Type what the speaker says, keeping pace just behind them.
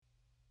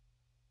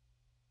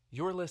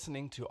You're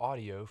listening to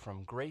audio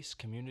from Grace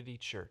Community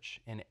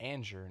Church in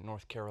Anger,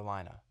 North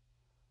Carolina.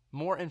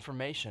 More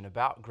information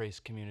about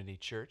Grace Community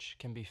Church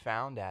can be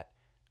found at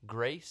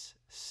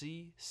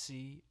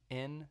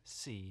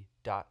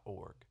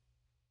graceccnc.org.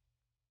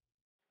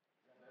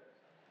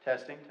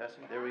 Testing.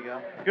 There we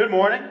go. Good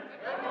morning.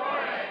 Good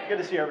morning. Good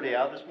to see everybody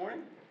out this morning.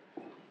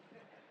 I'm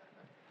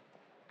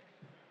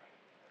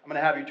going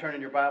to have you turn in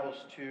your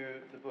Bibles to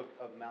the book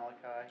of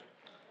Malachi,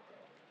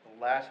 the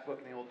last book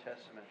in the Old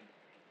Testament.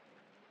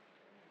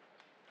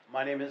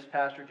 My name is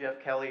Pastor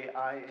Jeff Kelly.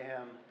 I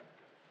am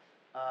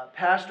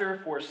pastor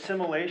for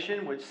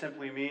Assimilation, which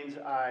simply means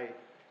I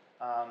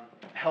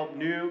help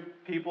new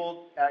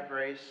people at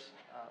Grace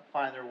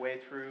find their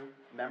way through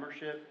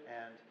membership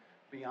and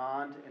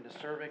beyond into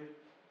serving.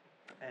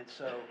 And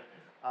so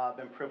I've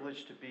been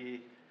privileged to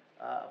be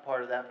a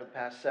part of that for the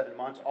past 7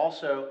 months.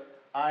 Also,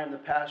 I am the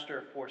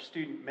pastor for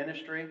Student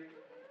Ministry,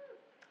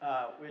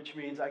 which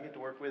means I get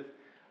to work with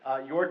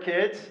your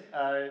kids,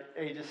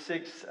 ages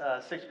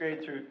 6th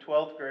grade through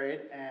 12th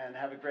grade, and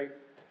have a great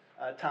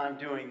time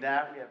doing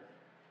that. We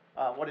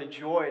have what a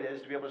joy it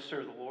is to be able to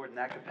serve the Lord in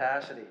that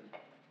capacity.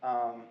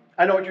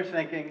 I know what you're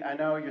thinking. I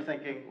know you're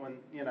thinking when,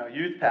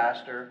 youth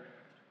pastor,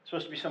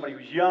 supposed to be somebody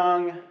who's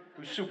young,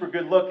 who's super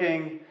good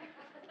looking,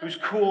 who's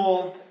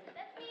cool.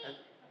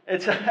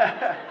 It's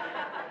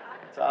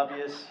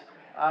obvious.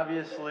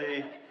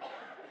 Obviously,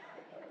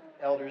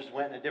 elders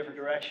went in a different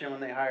direction when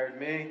they hired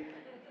me.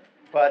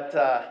 But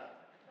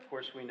of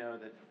course, we know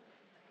that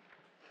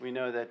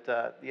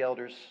the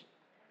elders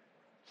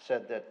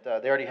said that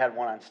they already had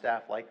one on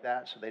staff like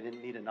that, so they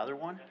didn't need another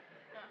one.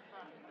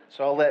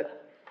 So I'll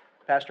let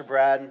Pastor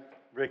Brad,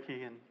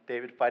 Ricky, and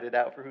David fight it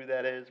out for who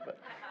that is. But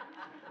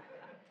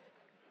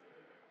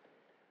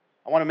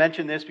I want to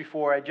mention this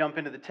before I jump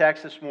into the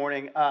text this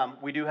morning.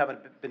 We do have a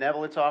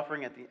benevolence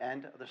offering at the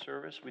end of the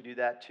service. We do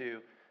that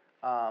to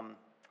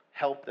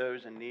help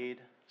those in need.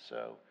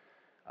 So,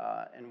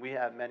 and we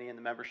have many in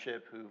the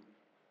membership who,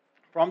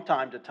 from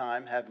time to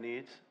time, have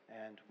needs,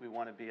 and we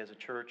want to be, as a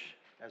church,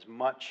 as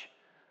much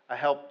a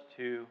help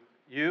to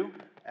you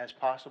as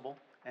possible.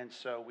 And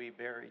so we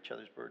bear each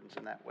other's burdens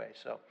in that way.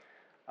 So,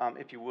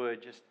 if you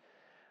would, just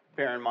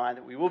bear in mind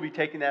that we will be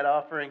taking that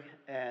offering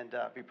and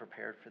be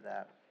prepared for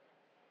that.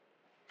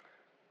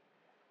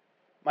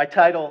 My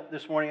title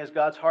this morning is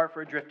God's Heart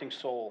for a Drifting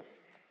Soul.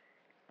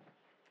 I'm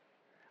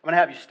going to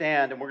have you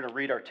stand, and we're going to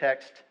read our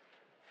text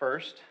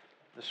first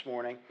this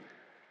morning.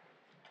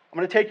 I'm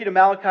going to take you to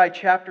Malachi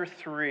chapter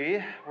 3.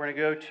 We're going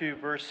to go to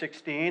verse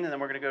 16, and then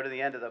we're going to go to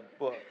the end of the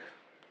book.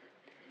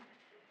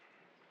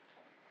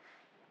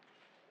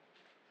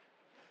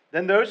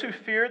 Then those who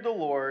feared the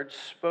Lord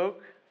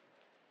spoke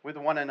with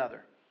one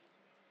another.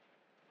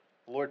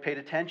 The Lord paid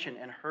attention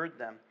and heard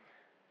them.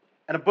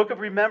 And a book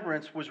of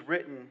remembrance was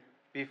written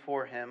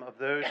before him of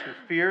those who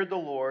feared the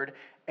Lord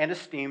and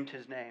esteemed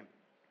his name.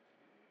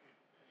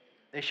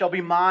 They shall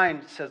be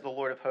mine, says the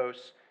Lord of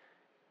hosts,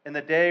 in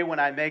the day when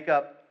I make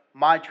up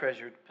my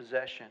treasured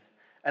possession.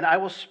 And I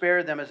will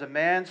spare them as a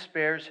man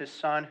spares his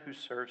son who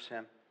serves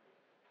him.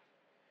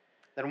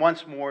 Then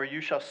once more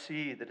you shall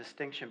see the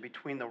distinction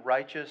between the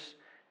righteous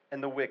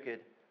and the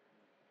wicked,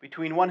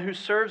 between one who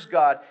serves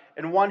God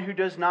and one who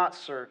does not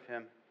serve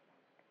him.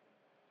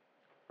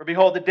 For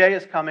behold, the day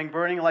is coming,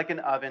 burning like an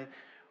oven,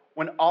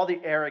 when all the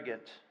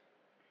arrogant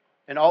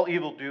and all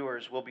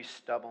evildoers will be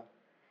stubble.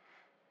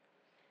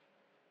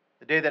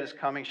 The day that is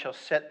coming shall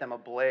set them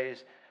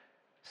ablaze,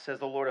 says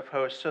the Lord of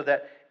hosts, so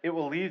that it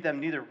will leave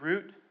them neither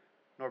root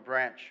nor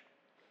branch.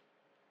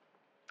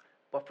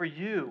 But for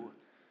you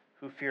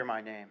who fear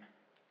my name,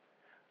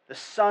 the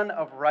Son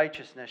of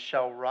Righteousness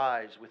shall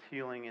rise with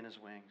healing in his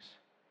wings.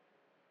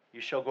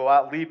 You shall go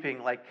out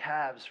leaping like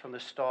calves from the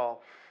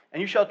stall,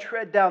 and you shall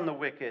tread down the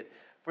wicked,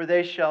 for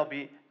they shall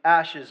be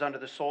ashes under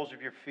the soles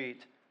of your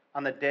feet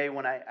on the day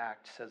when I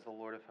act, says the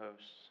Lord of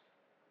hosts.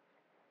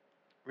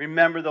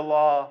 Remember the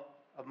law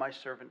of my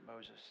servant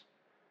Moses,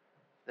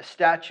 the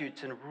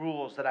statutes and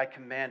rules that I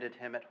commanded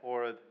him at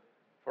Horeb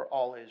for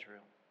all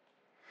Israel.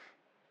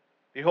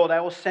 Behold,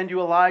 I will send you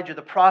Elijah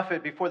the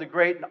prophet before the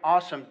great and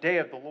awesome day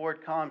of the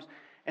Lord comes,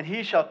 and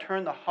he shall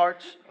turn the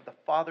hearts of the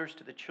fathers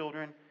to the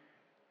children,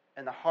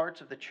 and the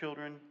hearts of the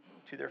children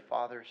to their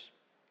fathers,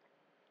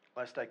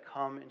 lest I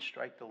come and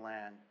strike the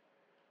land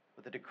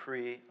with a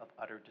decree of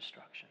utter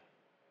destruction.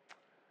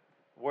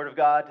 The word of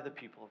God to the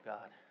people of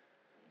God.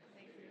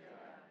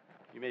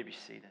 You may be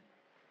seated.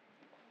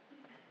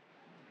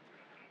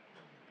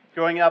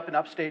 Growing up in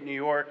upstate New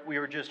York, we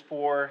were just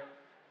 4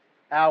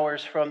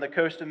 hours from the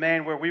coast of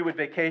Maine, where we would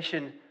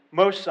vacation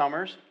most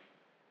summers.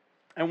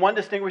 And one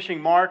distinguishing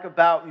mark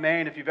about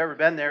Maine, if you've ever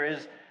been there,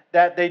 is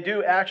that they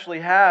do actually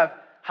have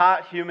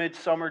hot, humid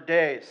summer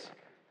days.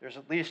 There's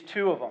at least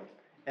 2 of them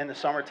in the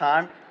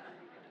summertime.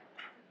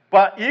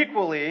 But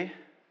equally,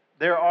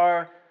 there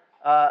are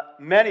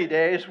many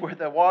days where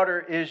the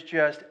water is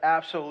just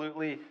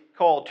absolutely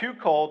cold, too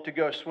cold to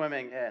go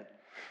swimming in.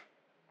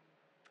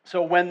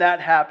 So when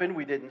that happened,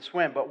 we didn't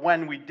swim. But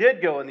when we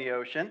did go in the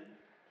ocean,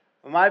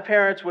 My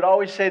parents would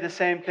always say the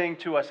same thing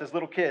to us as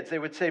little kids. They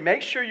would say,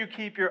 make sure you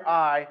keep your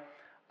eye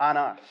on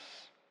us.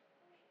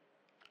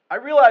 I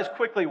realized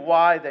quickly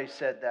why they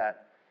said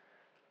that.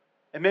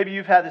 And maybe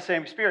you've had the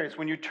same experience.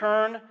 When you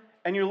turn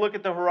and you look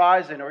at the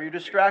horizon, or you're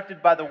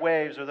distracted by the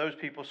waves or those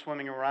people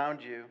swimming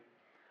around you,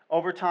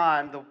 over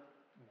time, the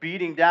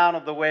beating down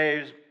of the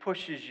waves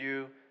pushes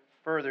you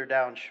further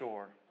down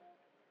shore.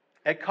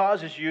 It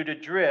causes you to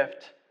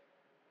drift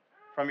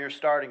from your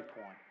starting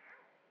point.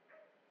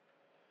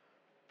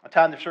 The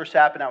time this first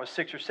happened, I was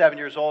 6 or 7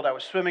 years old. I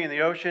was swimming in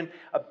the ocean.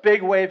 A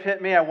big wave hit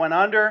me. I went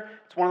under.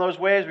 It's one of those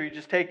waves where you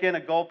just take in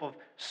a gulp of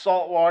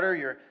salt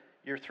water.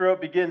 Your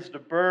throat begins to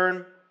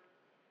burn.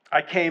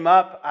 I came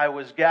up. I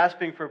was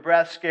gasping for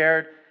breath,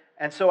 scared.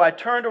 And so I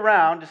turned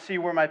around to see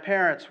where my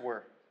parents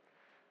were.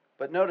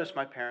 But notice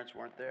my parents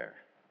weren't there.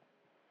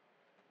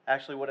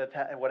 Actually, what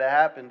had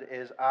happened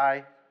is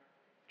I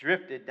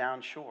drifted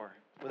down shore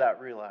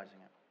without realizing it.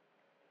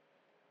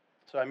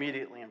 So I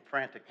immediately and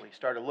frantically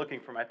started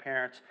looking for my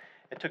parents.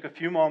 It took a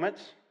few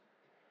moments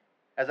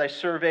as I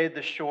surveyed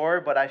the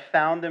shore, but I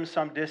found them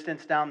some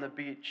distance down the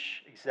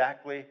beach,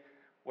 exactly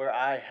where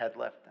I had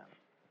left them.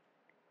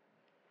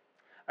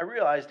 I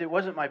realized it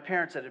wasn't my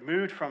parents that had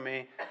moved from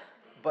me,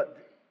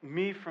 but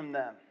me from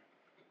them.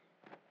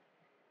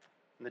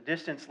 And the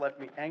distance left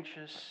me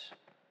anxious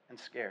and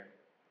scared.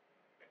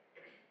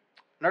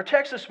 In our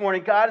text this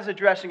morning, God is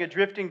addressing a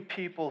drifting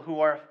people who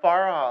are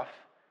far off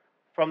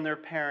from their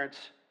parents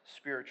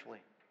spiritually.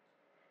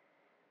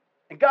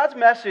 And God's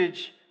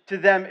message to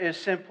them is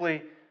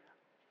simply,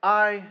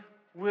 I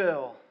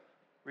will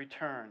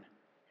return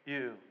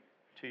you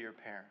to your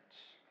parents.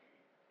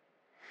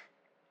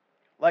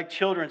 Like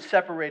children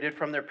separated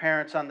from their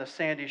parents on the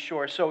sandy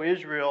shore, so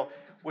Israel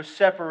was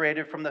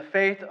separated from the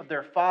faith of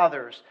their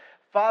fathers.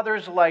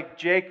 Fathers like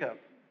Jacob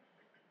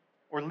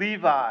or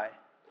Levi,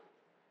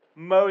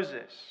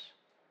 Moses,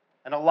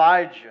 and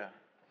Elijah,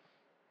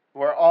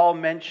 who are all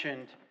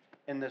mentioned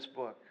in this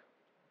book.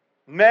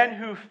 Men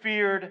who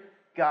feared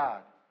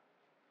God.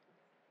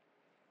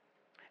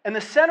 In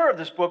the center of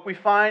this book, we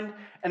find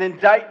an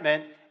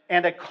indictment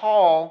and a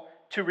call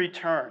to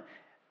return.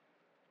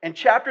 In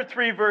chapter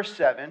 3, verse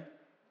 7,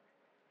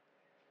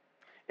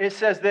 it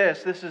says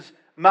this. This is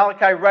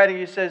Malachi writing.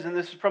 He says, and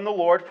this is from the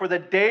Lord, for the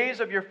days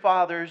of your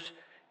fathers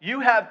you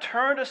have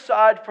turned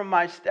aside from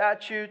my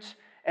statutes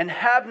and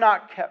have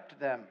not kept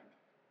them.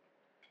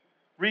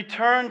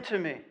 Return to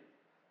me,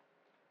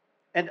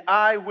 and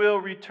I will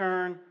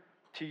return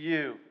to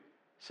you,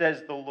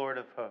 says the Lord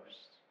of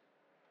hosts.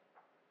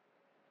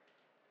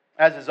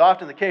 As is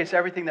often the case,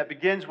 everything that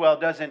begins well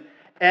doesn't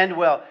end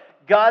well.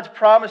 God's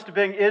promise to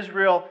bring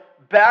Israel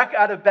back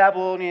out of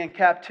Babylonian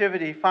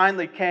captivity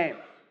finally came.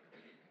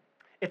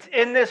 It's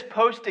in this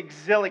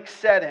post-exilic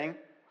setting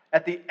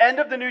at the end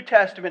of the New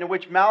Testament in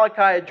which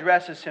Malachi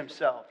addresses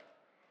himself.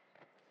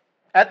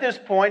 At this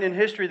point in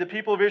history, the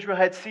people of Israel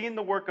had seen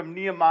the work of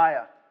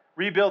Nehemiah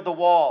rebuild the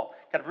wall,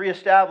 kind of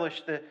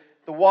reestablish the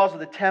walls of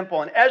the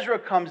temple. And Ezra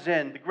comes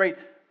in, the great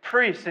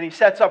priest, and he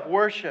sets up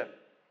worship.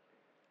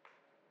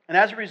 And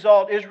as a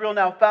result, Israel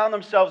now found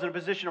themselves in a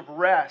position of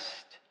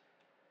rest.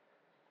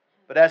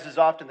 But as is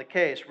often the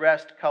case,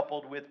 rest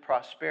coupled with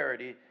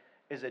prosperity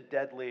is a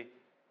deadly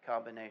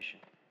combination.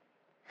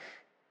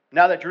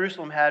 Now that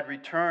Jerusalem had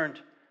returned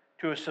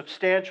to a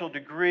substantial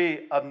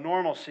degree of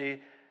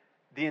normalcy,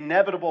 the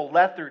inevitable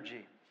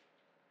lethargy,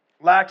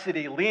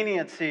 laxity,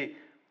 leniency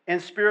in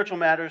spiritual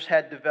matters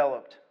had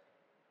developed.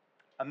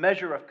 A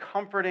measure of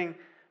comforting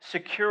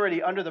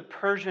security under the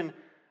Persian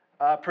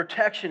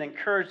protection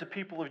encouraged the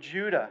people of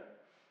Judah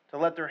to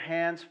let their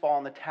hands fall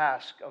on the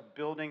task of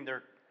building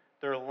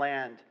their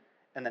land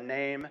in the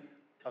name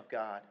of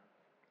God.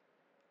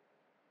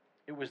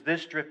 It was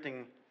this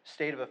drifting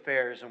state of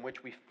affairs in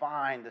which we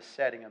find the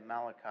setting of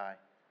Malachi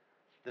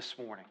this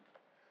morning.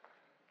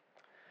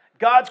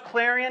 God's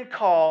clarion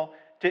call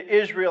to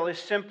Israel is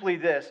simply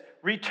this: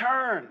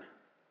 return.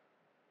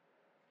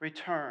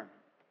 Return.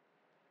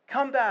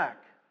 Come back.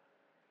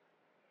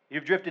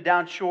 You've drifted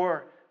down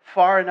shore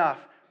far enough.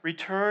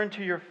 Return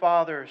to your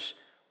fathers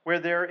where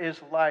there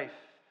is life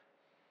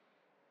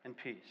and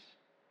peace.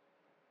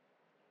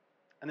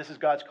 And this is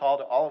God's call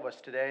to all of us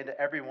today, to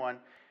everyone.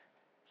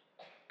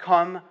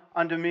 Come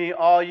unto me,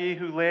 all ye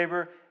who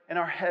labor and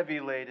are heavy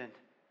laden,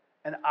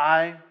 and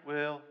I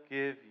will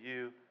give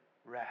you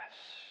rest.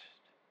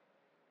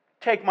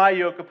 Take my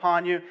yoke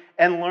upon you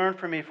and learn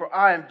from me, for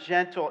I am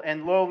gentle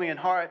and lowly in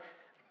heart,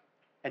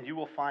 and you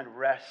will find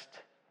rest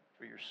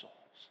for your souls.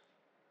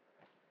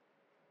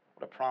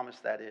 What a promise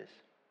that is.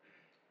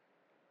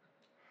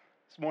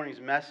 This morning's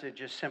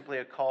message is simply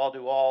a call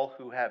to all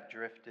who have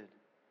drifted.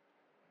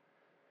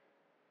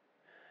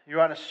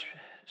 You're on a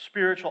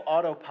spiritual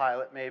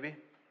autopilot, maybe.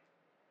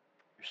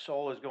 Your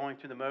soul is going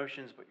through the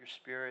motions, but your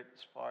spirit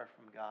is far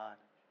from God.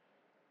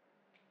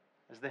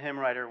 As the hymn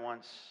writer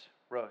once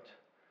wrote,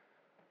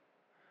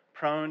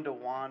 prone to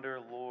wander,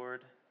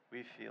 Lord,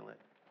 we feel it.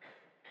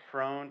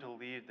 Prone to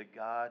leave the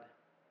God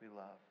we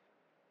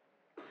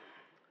love.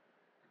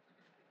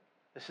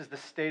 This is the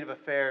state of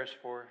affairs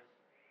for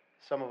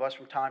Some of us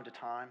from time to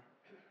time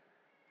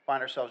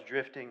find ourselves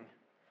drifting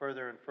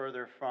further and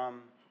further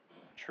from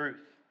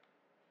truth,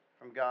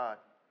 from God.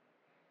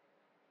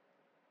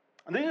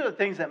 And these are the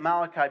things that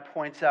Malachi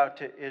points out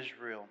to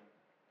Israel.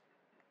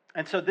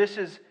 And so this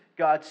is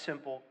God's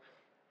simple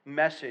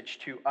message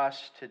to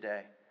us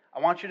today. I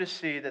want you to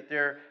see that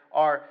there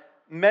are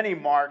many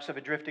marks of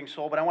a drifting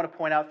soul, but I want to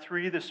point out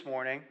 3 this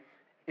morning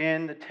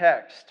in the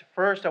text.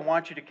 First, I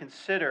want you to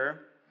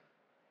consider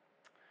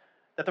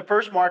that the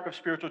first mark of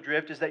spiritual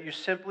drift is that you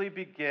simply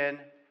begin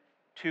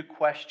to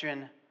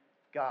question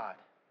God.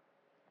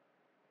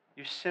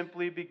 You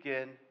simply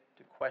begin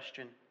to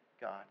question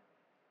God.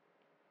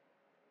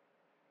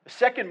 The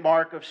second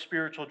mark of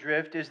spiritual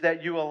drift is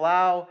that you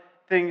allow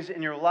things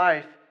in your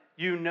life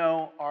you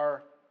know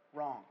are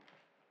wrong.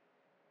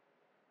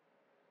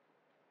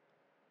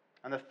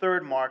 And the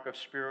third mark of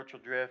spiritual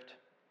drift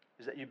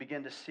is that you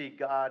begin to see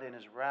God in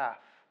His wrath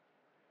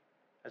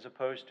as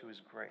opposed to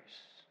His grace.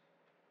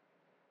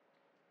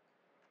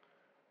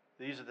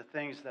 These are the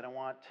things that I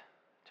want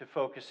to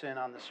focus in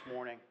on this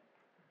morning.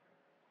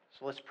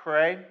 So let's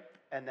pray,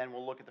 and then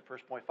we'll look at the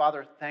first point.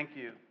 Father, thank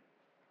you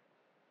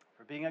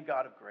for being a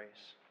God of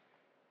grace,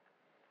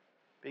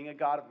 being a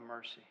God of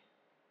mercy,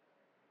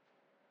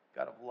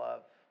 God of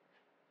love.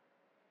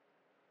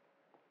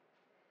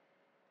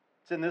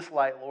 It's in this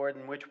light, Lord,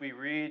 in which we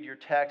read your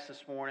text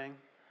this morning.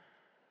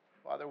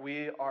 Father,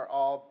 we are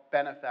all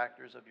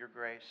benefactors of your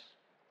grace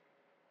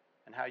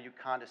and how you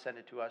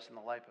condescended to us in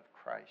the life of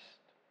Christ.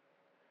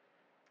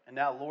 And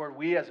now, Lord,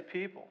 we as a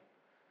people,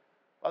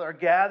 Father, are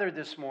gathered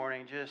this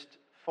morning just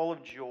full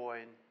of joy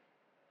and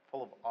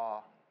full of awe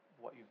of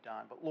what you've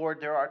done. But Lord,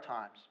 there are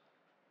times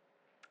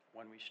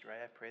when we stray.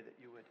 I pray that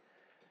you would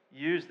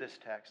use this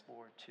text,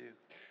 Lord, to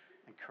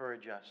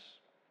encourage us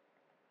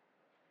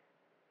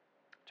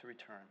to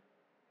return.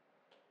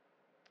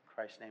 In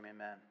Christ's name,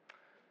 amen.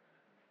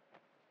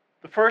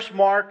 The first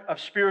mark of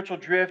spiritual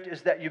drift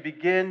is that you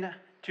begin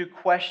to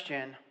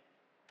question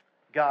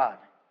God.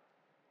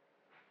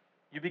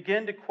 You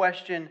begin to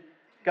question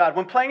God.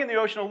 When playing in the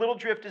ocean, a little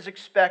drift is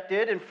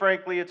expected, and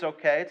frankly, it's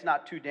okay. It's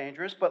not too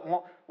dangerous. But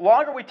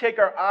longer we take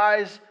our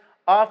eyes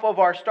off of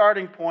our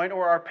starting point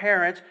or our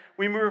parents,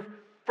 we move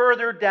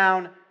further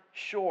down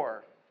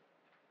shore.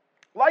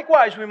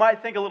 Likewise, we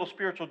might think a little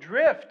spiritual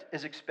drift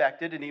is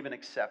expected and even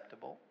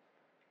acceptable.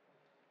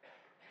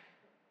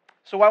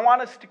 So I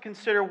want us to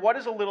consider, what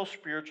does a little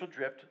spiritual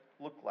drift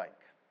look like?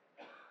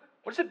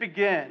 What does it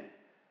begin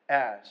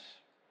as?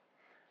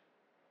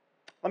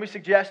 Let me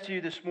suggest to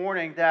you this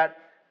morning that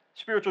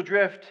spiritual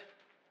drift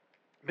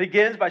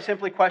begins by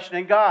simply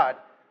questioning God.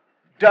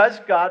 Does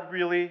God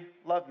really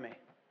love me?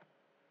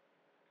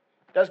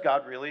 Does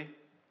God really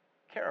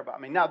care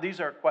about me? Now,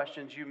 these are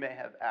questions you may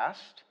have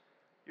asked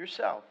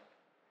yourself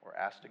or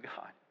asked to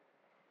God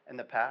in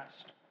the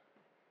past.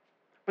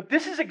 But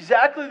this is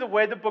exactly the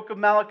way the book of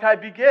Malachi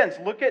begins.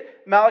 Look at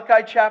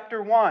Malachi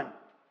chapter 1.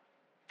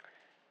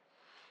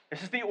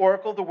 This is the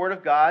oracle, the word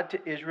of God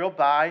to Israel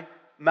by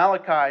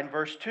Malachi. In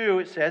verse 2,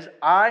 it says,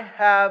 I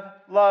have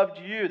loved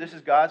you. This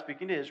is God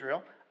speaking to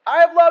Israel. I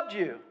have loved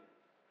you,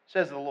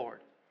 says the Lord.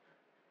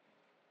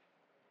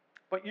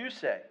 But you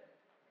say,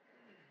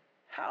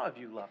 how have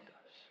you loved us?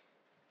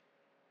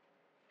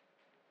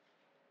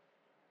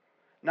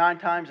 9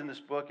 times in this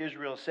book,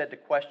 Israel is said to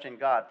question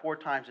God. 4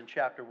 times in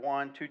chapter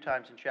 1, 2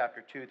 times in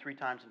chapter 2, 3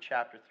 times in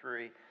chapter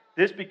 3.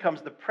 This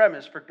becomes the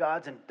premise for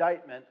God's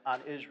indictment on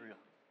Israel.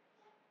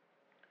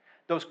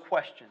 Those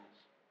questions.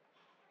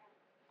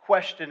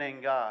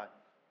 Questioning God.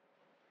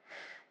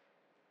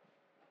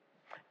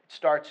 It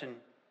starts in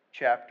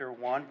chapter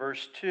 1,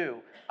 verse 2.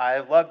 I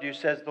have loved you,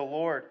 says the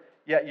Lord.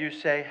 Yet you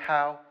say,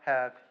 how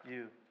have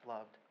you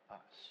loved us?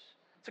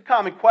 It's a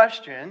common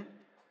question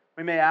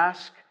we may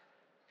ask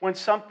when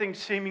something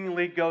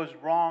seemingly goes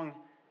wrong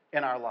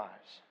in our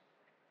lives.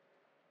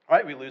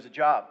 Right? We lose a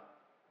job.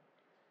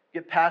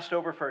 Get passed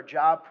over for a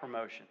job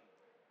promotion.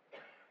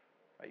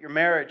 Right? Your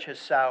marriage has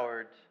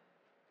soured.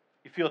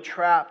 You feel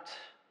trapped.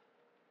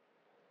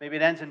 Maybe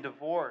it ends in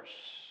divorce.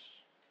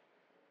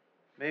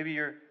 Maybe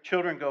your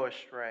children go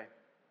astray.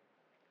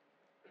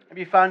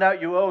 Maybe you found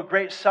out you owe a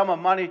great sum of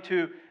money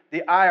to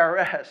the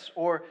IRS,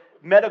 or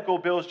medical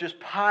bills just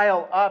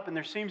pile up and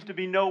there seems to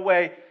be no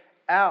way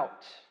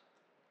out.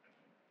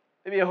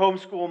 Maybe a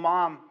homeschool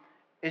mom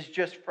is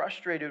just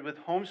frustrated with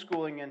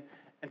homeschooling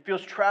and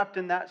feels trapped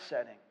in that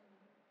setting.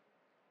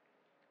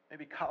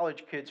 Maybe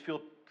college kids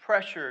feel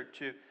pressured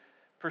to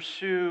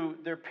pursue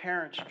their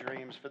parents'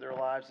 dreams for their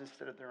lives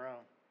instead of their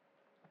own.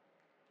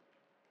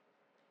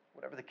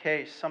 Whatever the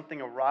case, something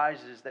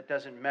arises that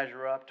doesn't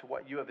measure up to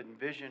what you have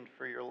envisioned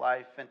for your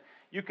life. And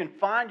you can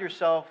find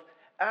yourself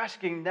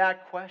asking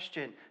that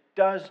question,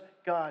 does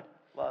God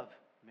love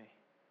me?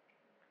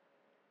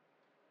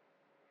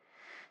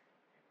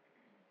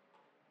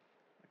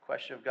 The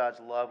question of God's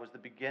love was the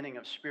beginning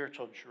of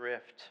spiritual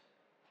drift.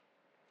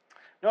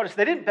 Notice,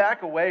 they didn't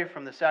back away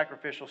from the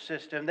sacrificial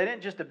system. They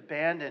didn't just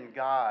abandon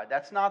God.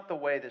 That's not the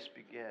way this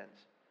begins.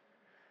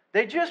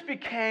 They just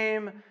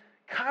became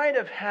kind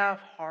of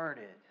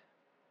half-hearted.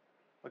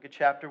 Look at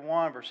chapter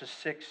 1, verses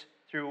 6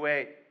 through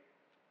 8.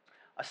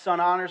 A son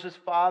honors his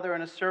father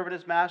and a servant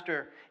his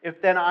master.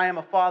 If then I am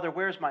a father,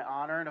 where's my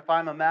honor? And if I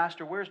am a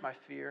master, where's my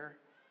fear?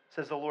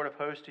 Says the Lord of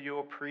hosts to you,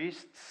 O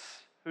priests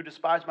who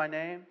despise my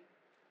name.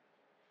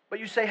 But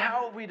you say,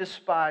 how have we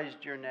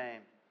despised your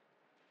name?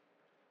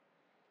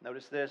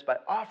 Notice this, by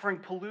offering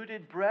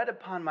polluted bread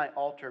upon my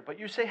altar. But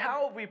you say,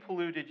 how have we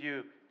polluted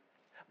you?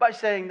 By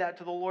saying that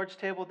to the Lord's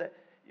table that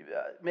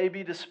may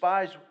be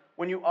despised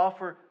when you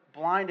offer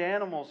blind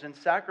animals in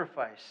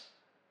sacrifice.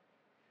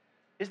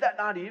 Is that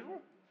not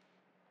evil?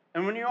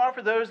 And when you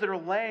offer those that are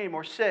lame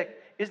or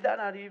sick, is that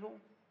not evil?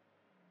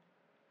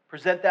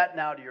 Present that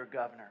now to your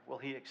governor. Will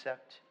he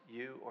accept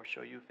you or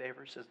show you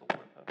favor, says the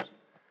Lord of hosts.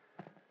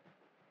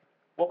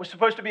 What was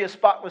supposed to be a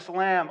spotless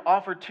lamb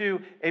offered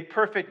to a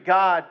perfect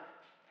God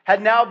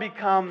had now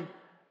become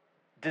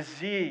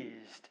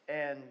diseased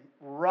and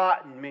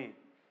rotten meat.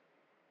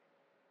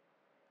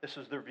 This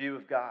was their view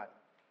of God.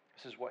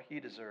 This is what he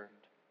deserved.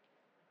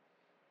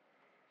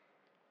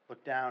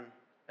 Look down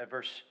at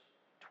verse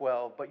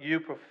 12. But you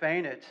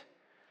profane it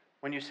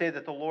when you say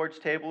that the Lord's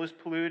table is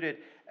polluted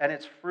and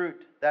its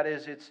fruit, that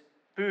is, its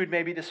food,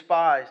 may be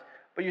despised.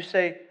 But you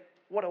say,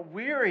 what a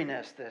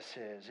weariness this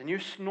is, and you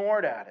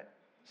snort at it,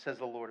 says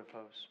the Lord of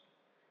hosts.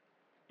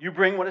 You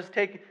bring what is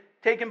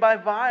taken by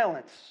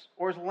violence,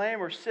 or is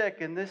lame or sick,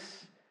 and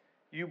this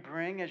you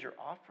bring as your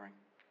offering?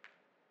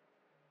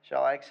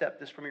 Shall I accept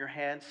this from your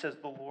hand, says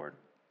the Lord?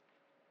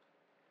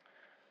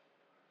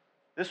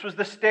 This was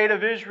the state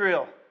of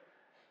Israel.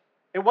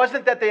 It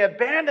wasn't that they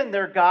abandoned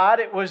their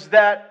God, it was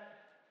that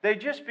they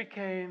just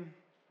became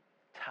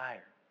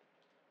tired.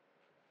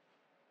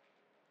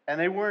 And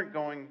they weren't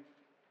going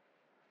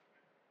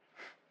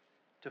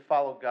to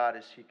follow God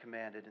as he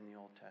commanded in the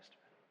Old Testament.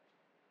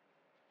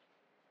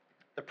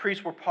 The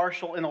priests were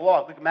partial in the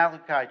law. Look at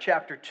Malachi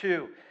chapter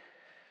 2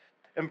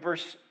 and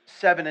verse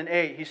 7 and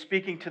 8. He's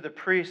speaking to the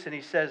priests and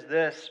he says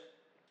this.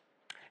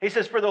 He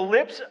says, for the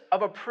lips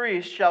of a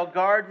priest shall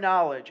guard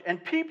knowledge,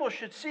 and people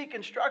should seek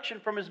instruction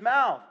from his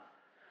mouth.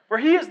 For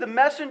he is the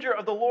messenger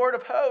of the Lord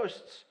of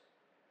hosts.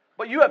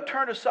 But you have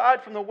turned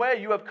aside from the way.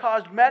 You have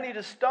caused many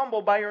to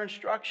stumble by your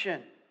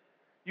instruction.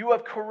 You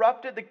have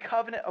corrupted the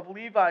covenant of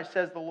Levi,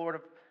 says the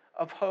Lord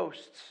of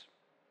hosts.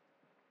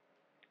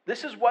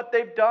 This is what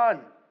they've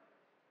done.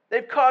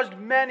 They've caused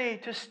many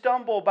to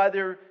stumble by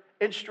their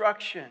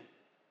instruction.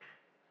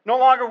 No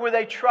longer were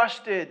they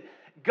trusted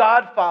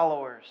God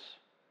followers.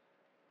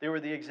 They were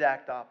the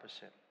exact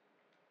opposite.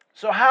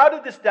 So how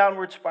did this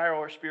downward spiral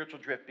or spiritual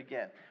drift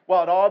begin?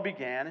 Well, it all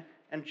began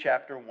in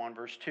chapter 1,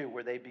 verse 2,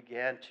 where they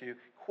began to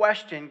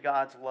question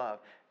God's love.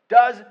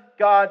 Does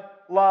God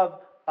love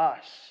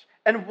us?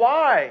 And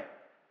why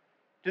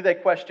do they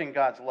question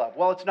God's love?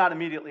 Well, it's not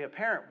immediately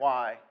apparent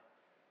why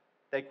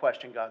they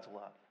question God's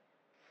love.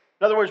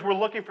 In other words, we're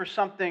looking for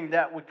something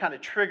that would kind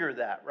of trigger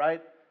that,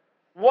 right?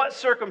 What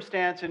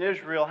circumstance in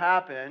Israel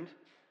happened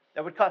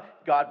that would cause...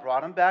 God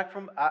brought them back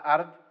from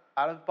out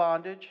of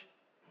bondage.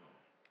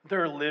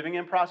 They're living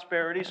in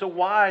prosperity. So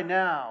why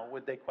now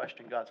would they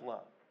question God's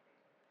love?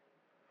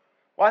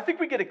 Well, I think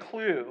we get a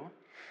clue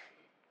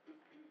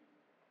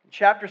in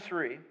chapter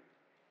 3,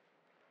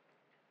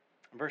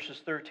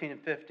 verses 13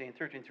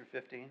 through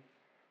 15.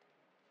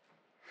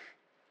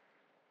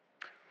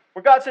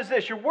 Where God says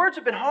this, your words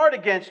have been hard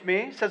against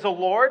me, says the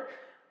Lord,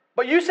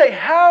 but you say,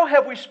 how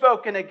have we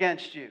spoken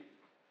against you?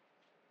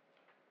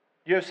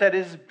 You have said,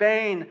 it is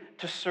vain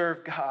to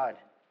serve God.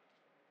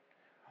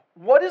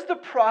 What is the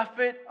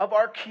profit of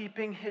our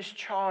keeping his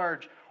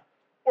charge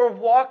or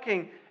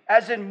walking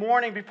as in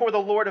mourning before the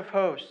Lord of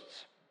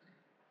hosts?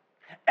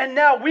 And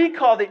now we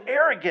call the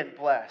arrogant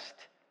blessed.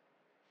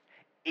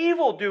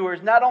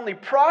 Evildoers not only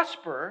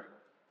prosper,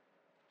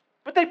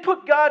 but they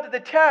put God to the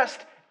test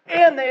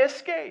and they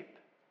escape.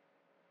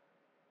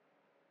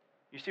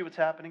 You see what's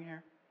happening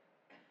here?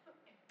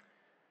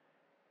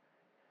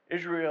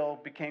 Israel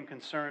became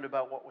concerned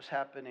about what was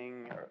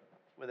happening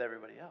with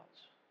everybody else.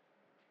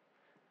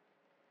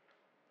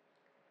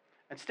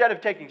 Instead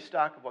of taking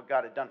stock of what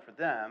God had done for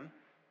them,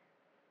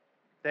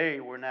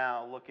 they were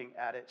now looking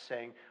at it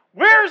saying,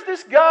 where's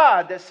this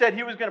God that said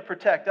he was going to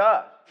protect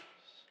us?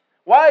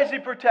 Why is he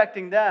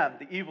protecting them,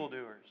 the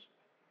evildoers?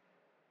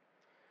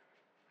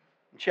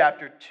 In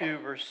chapter 2,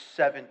 verse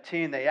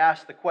 17, they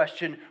ask the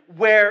question,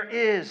 where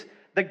is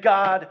the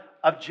God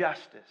of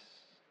justice?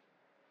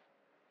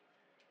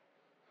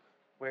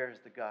 Where is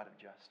the God of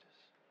justice?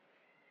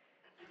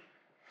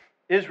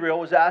 Israel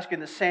was asking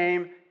the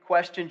same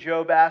question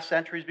Job asked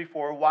centuries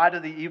before. Why do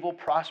the evil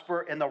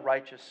prosper and the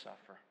righteous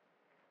suffer?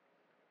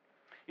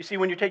 You see,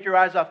 when you take your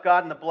eyes off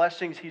God and the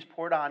blessings he's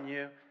poured on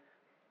you,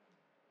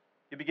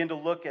 you begin to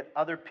look at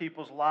other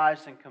people's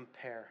lives and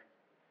compare.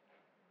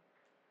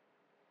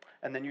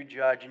 And then you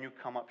judge and you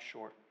come up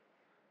short.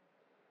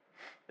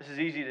 This is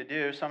easy to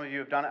do. Some of you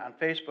have done it on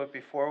Facebook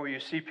before, where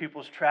you see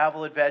people's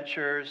travel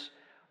adventures,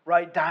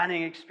 right,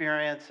 dining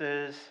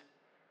experiences,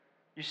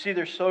 You see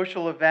their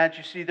social events,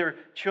 you see their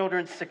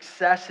children's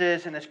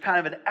successes, and it's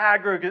kind of an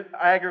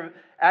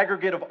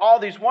aggregate of all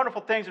these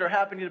wonderful things that are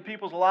happening to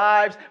people's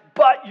lives,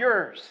 but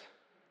yours.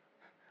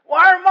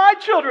 Why aren't my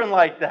children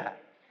like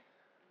that?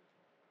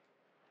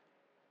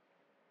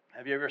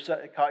 Have you ever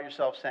caught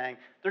yourself saying,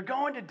 they're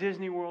going to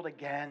Disney World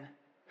again?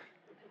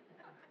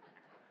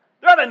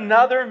 They're on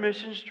another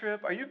missions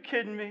trip? Are you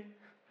kidding me?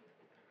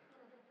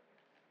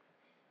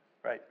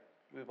 Right,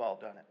 we've all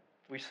done it.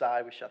 We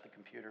sigh, we shut the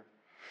computer.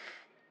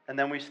 And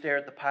then we stare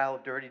at the pile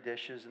of dirty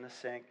dishes in the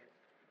sink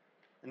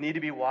that need to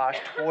be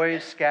washed,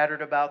 toys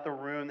scattered about the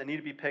room that need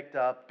to be picked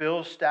up,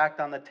 bills stacked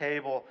on the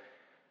table.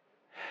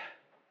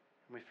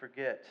 And we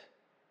forget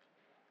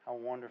how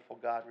wonderful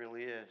God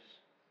really is.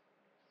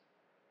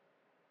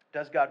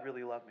 Does God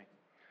really love me?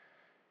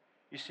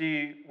 You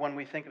see, when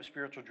we think of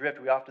spiritual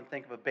drift, we often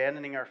think of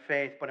abandoning our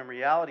faith, but in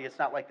reality, it's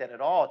not like that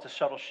at all. It's a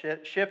subtle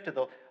shift to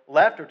the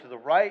left or to the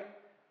right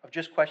of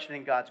just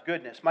questioning God's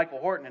goodness. Michael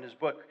Horton, in his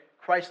book,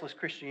 Christless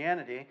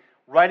Christianity,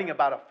 writing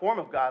about a form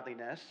of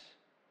godliness,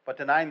 but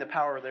denying the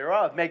power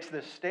thereof, makes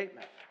this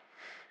statement.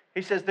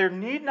 He says, there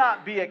need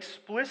not be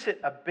explicit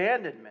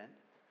abandonment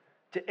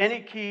to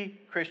any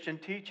key Christian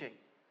teaching.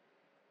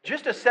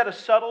 Just a set of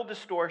subtle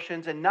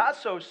distortions and not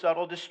so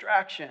subtle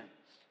distractions.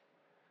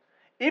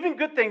 Even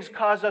good things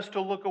cause us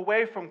to look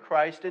away from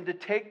Christ and to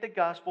take the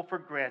gospel for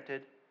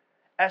granted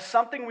as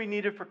something we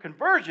needed for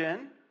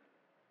conversion,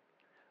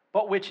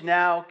 but which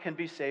now can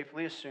be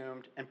safely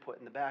assumed and put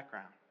in the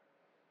background.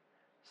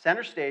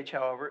 Center stage,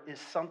 however, is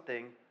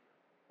something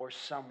or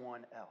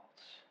someone else.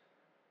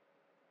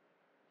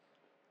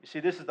 You see,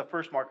 this is the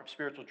first mark of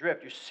spiritual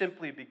drift. You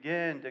simply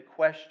begin to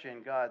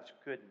question God's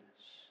goodness.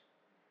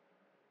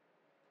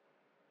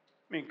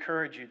 Let me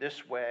encourage you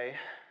this way.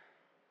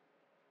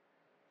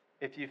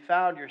 If you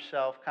found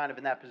yourself kind of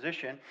in that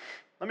position,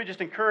 let me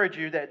just encourage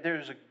you that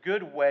there's a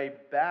good way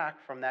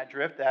back from that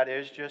drift. That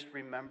is, just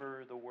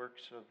remember the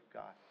works of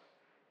God.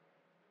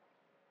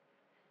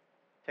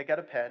 Take out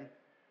a pen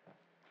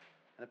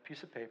and a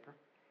piece of paper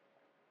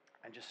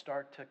and just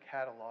start to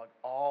catalog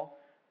all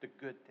the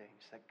good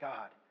things that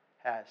God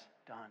has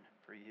done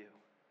for you.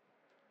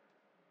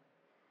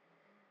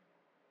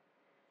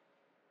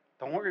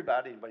 Don't worry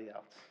about anybody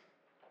else.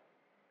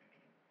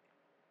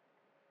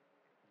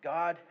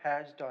 God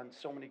has done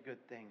so many good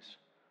things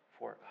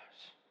for us.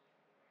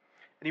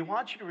 And He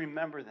wants you to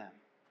remember them.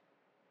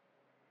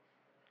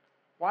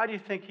 Why do you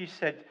think He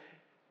said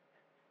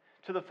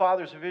to the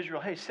fathers of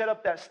Israel, hey, set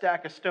up that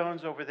stack of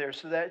stones over there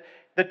so that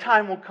the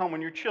time will come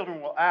when your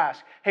children will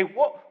ask, hey,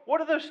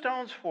 what are those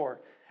stones for?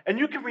 And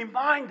you can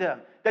remind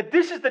them that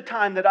this is the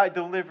time that I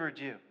delivered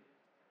you.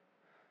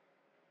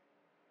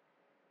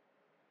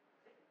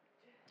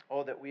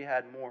 Oh, that we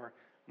had more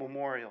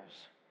memorials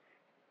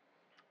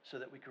so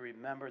that we could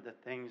remember the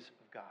things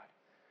of God.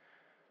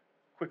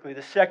 Quickly,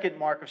 the second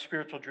mark of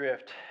spiritual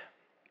drift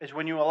is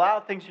when you allow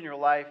things in your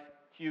life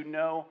you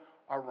know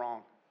are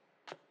wrong.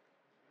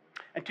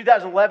 In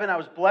 2011, I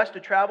was blessed to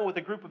travel with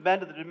a group of men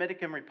to the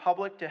Dominican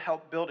Republic to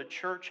help build a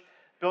church,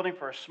 building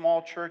for a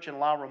small church in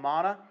La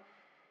Romana.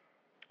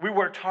 We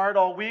worked hard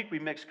all week. We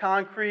mixed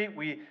concrete.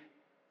 We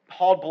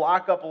hauled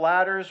block up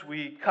ladders.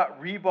 We cut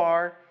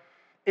rebar.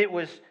 It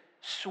was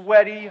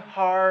sweaty,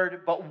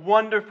 hard, but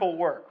wonderful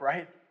work,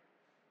 right?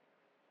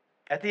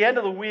 At the end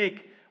of the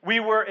week, we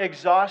were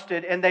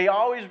exhausted, and they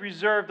always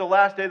reserved the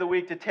last day of the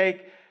week to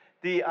take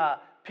the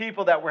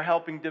people that were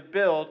helping to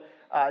build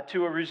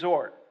to a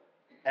resort.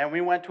 And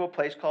we went to a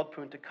place called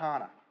Punta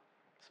Cana.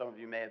 Some of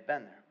you may have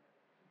been there.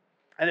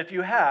 And if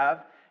you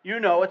have, you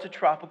know it's a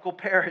tropical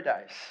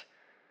paradise.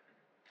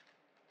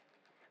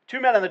 Two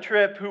men on the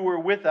trip who were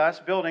with us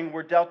building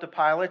were Delta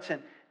pilots,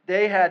 and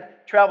they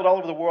had traveled all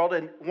over the world.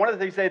 And one of the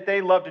things that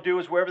they loved to do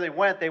is wherever they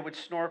went, they would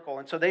snorkel.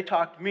 And so they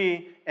talked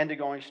me into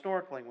going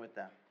snorkeling with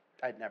them.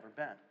 I'd never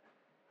been.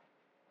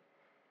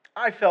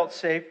 I felt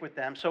safe with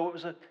them, so it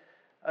was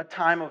a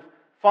time of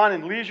fun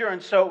and leisure,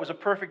 and so it was a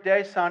perfect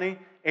day, sunny,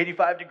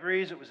 85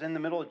 degrees. It was in the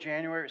middle of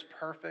January. It was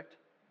perfect.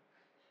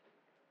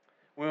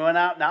 We went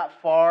out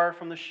not far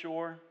from the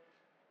shore,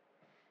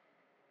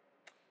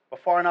 but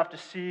far enough to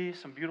see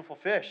some beautiful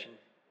fish, and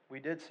we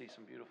did see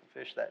some beautiful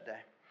fish that day.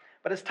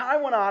 But as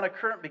time went on, a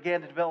current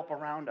began to develop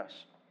around us,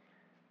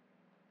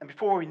 and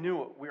before we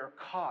knew it, we were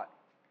caught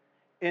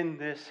in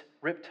this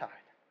riptide.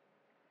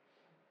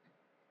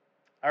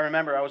 I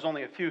remember I was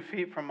only a few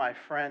feet from my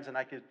friends, and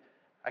I could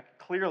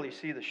clearly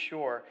see the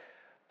shore.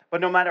 But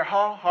no matter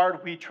how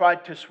hard we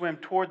tried to swim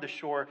toward the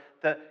shore,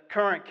 the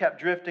current kept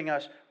drifting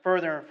us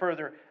further and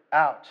further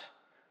out.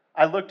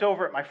 I looked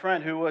over at my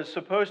friend who was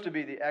supposed to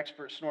be the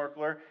expert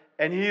snorkeler,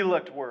 and he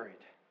looked worried.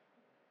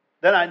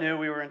 Then I knew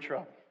we were in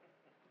trouble.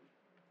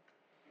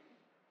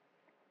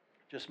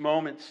 Just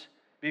moments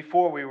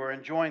before, we were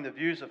enjoying the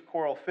views of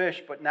coral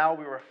fish, but now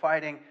we were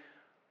fighting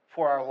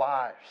for our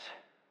lives.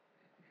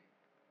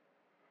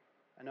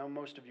 I know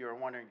most of you are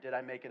wondering, did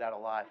I make it out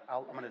alive?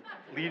 I'm going to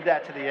leave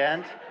that to the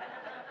end.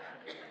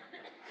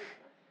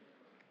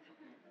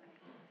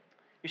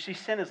 You see,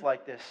 sin is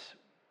like this.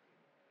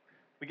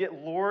 We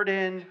get lured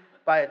in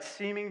by its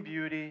seeming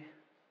beauty,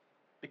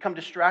 become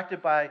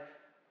distracted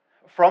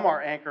from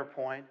our anchor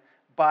point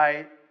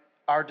by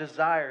our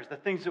desires, the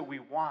things that we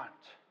want,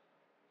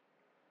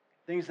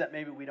 things that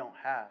maybe we don't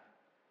have.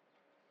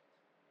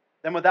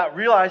 Then without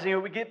realizing it,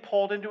 we get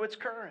pulled into its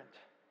current.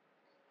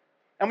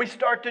 And we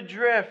start to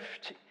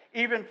drift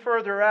even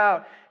further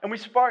out. And we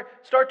start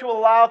to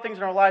allow things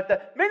in our life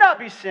that may not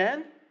be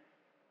sin.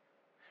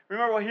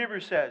 Remember what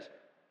Hebrews says,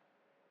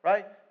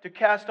 right? To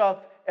cast off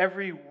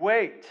every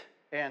weight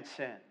and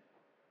sin.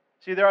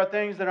 See, there are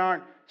things that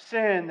aren't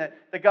sin,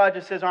 that God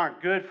just says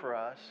aren't good for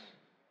us,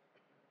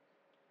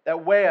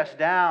 that weigh us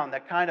down,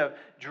 that kind of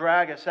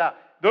drag us out.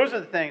 Those are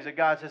the things that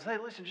God says, hey,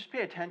 listen, just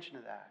pay attention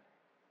to that.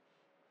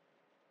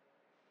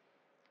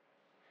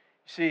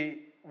 See,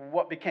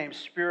 what became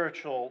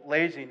spiritual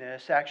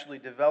laziness actually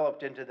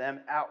developed into them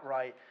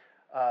outright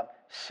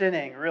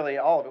sinning. Really,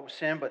 all of it was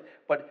sin,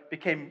 but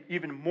became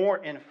even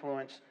more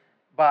influenced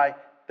by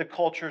the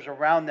cultures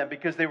around them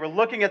because they were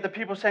looking at the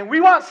people saying,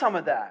 we want some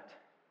of that.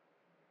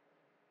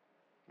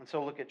 And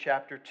so look at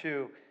chapter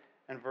 2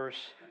 and verse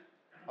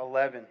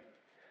 11.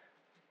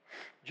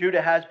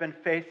 Judah has been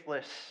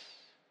faithless.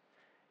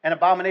 An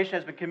abomination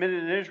has been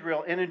committed in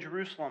Israel and in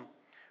Jerusalem.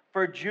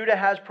 For Judah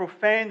has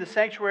profaned the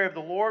sanctuary of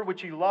the Lord,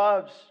 which he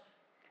loves,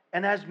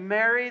 and has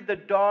married the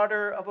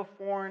daughter of a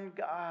foreign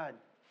god.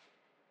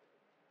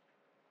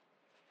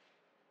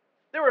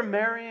 They were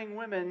marrying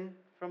women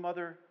from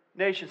other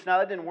nations. Now,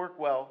 that didn't work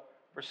well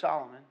for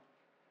Solomon.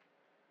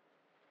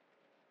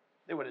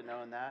 They would have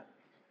known that.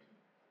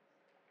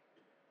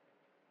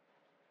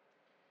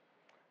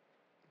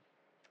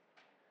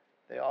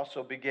 They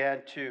also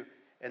began to,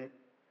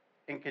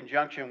 in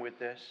conjunction with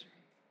this,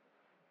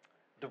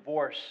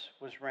 divorce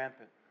was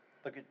rampant.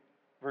 Look at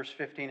verse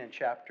 15 in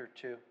chapter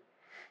 2.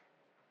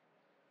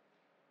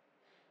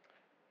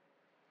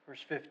 Verse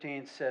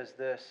 15 says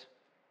this,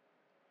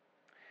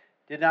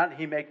 did not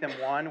he make them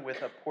one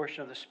with a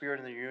portion of the Spirit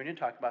in the union?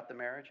 Talking about the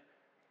marriage.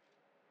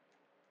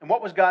 And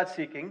what was God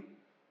seeking?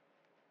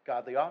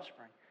 Godly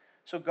offspring.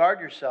 So guard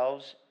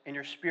yourselves in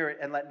your spirit,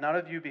 and let none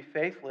of you be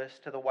faithless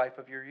to the wife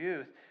of your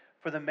youth.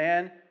 For the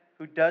man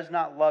who does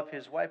not love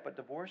his wife but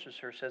divorces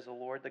her, says the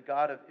Lord, the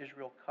God of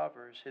Israel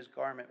covers his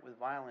garment with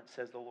violence,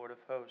 says the Lord of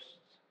hosts.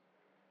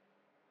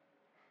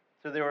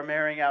 So they were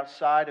marrying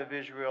outside of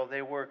Israel.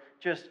 They were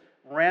just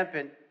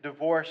rampant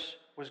divorce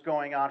was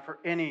going on for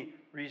any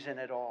reason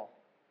at all.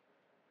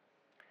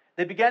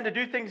 They began to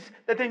do things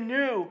that they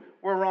knew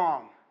were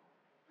wrong.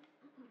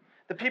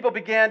 The people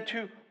began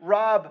to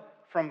rob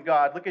from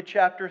God. Look at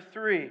chapter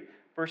 3,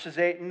 verses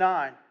 8 and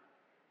 9.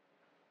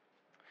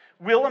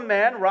 Will a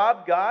man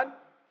rob God?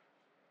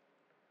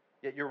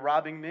 Yet you're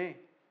robbing me.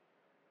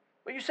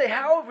 But you say,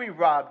 how have we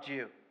robbed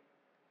you?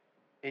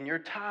 In your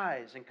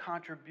tithes and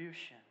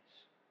contributions.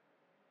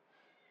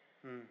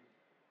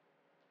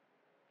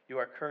 You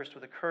are cursed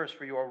with a curse,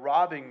 for you are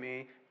robbing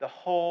me, the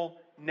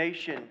whole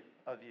nation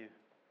of you.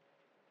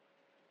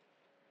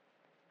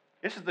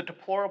 This is the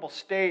deplorable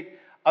state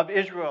of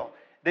Israel.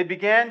 They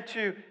began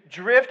to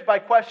drift by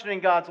questioning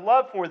God's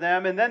love for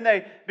them, and then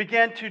they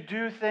began to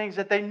do things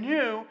that they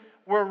knew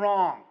were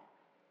wrong.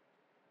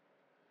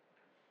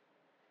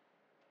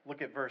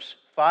 Look at verse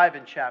 5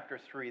 in chapter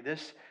 3.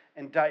 This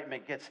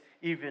indictment gets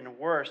even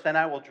worse. Then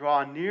I will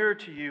draw near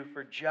to you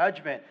for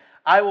judgment.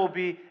 I will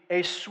be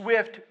a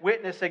swift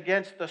witness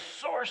against the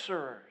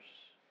sorcerers.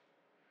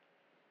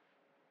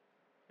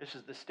 This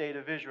is the state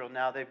of Israel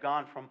now. They've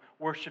gone from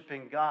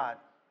worshiping God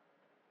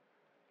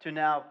to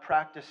now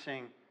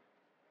practicing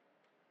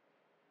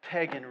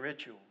pagan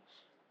rituals,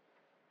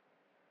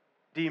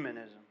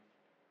 demonism.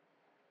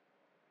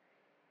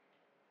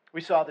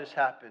 We saw this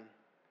happen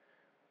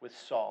with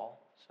Saul,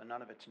 so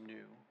none of it's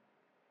new.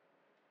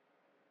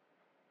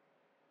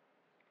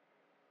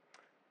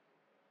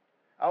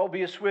 I will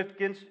be a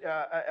swift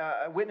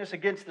witness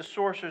against the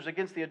sorcerers,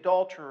 against the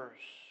adulterers,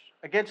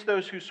 against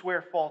those who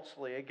swear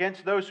falsely,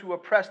 against those who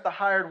oppress the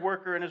hired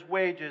worker and his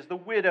wages, the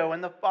widow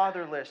and the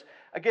fatherless,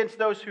 against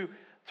those who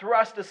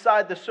thrust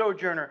aside the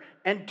sojourner,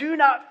 and do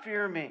not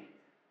fear me,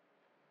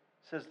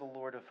 says the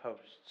Lord of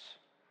hosts.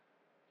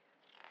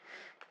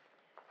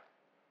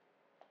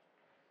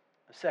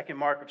 The second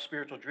mark of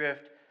spiritual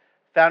drift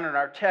found in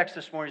our text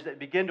this morning is that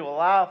begin to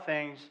allow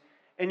things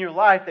in your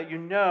life that you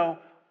know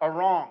are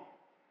wrong.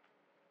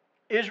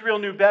 Israel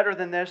knew better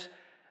than this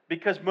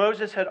because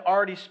Moses had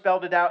already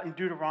spelled it out in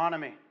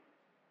Deuteronomy.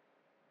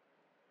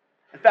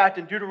 In fact,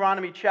 in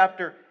Deuteronomy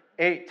chapter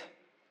 8,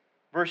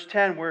 verse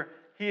 10, where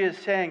he is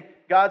saying,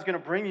 God's going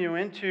to bring you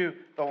into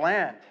the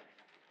land.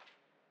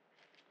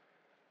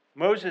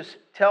 Moses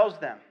tells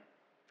them,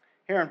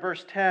 here in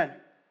verse 10,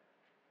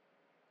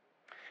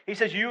 he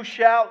says, you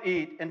shall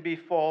eat and be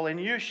full, and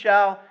you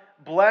shall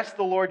bless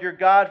the Lord your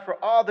God for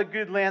all the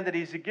good land that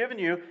he's given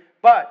you,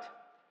 but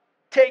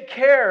take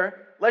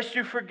care lest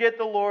you forget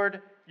the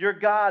Lord your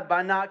God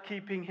by not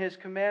keeping his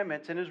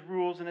commandments and his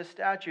rules and his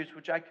statutes,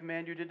 which I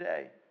command you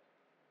today.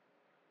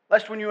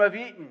 Lest when you have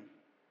eaten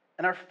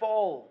and are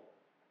full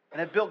and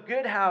have built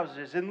good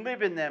houses and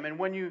live in them, and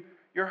when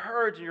your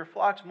herds and your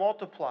flocks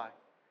multiply,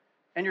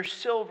 and your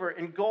silver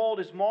and gold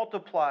is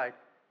multiplied,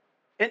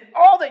 and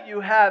all that you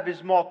have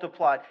is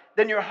multiplied,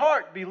 then your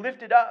heart be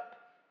lifted up,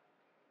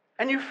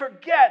 and you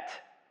forget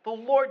the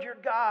Lord your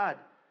God,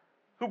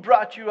 who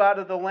brought you out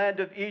of the land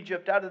of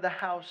Egypt, out of the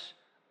house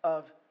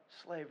of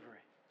slavery.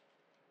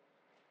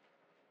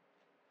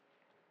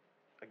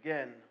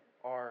 Again,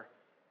 our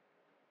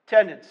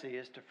tendency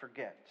is to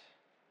forget.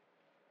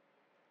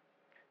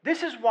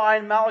 This is why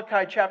in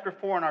Malachi chapter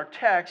 4 in our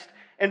text,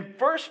 in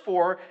verse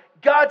 4,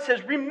 God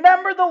says,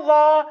 remember the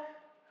law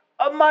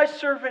of my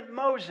servant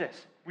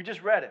Moses. We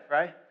just read it,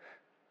 right?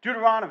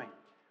 Deuteronomy.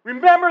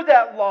 Remember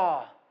that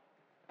law.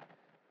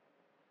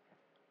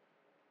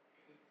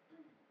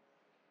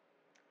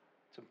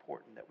 It's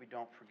important that we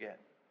don't forget.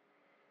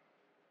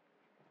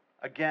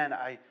 Again,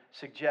 I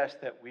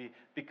suggest that we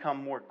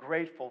become more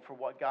grateful for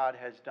what God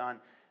has done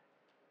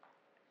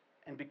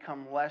and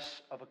become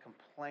less of a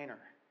complainer.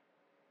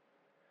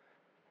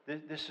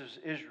 This is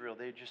Israel.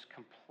 They just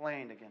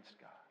complained against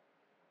God.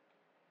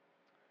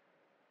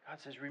 God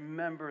says,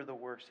 remember the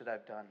works that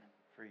I've done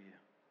for you.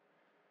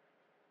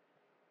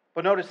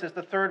 But notice this,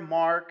 the third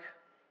mark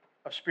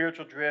of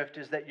spiritual drift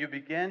is that you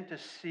begin to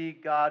see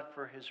God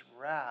for His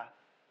wrath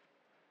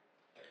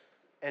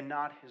and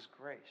not His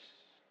grace.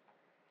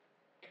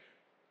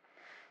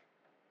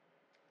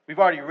 We've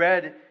already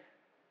read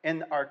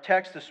in our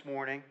text this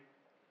morning,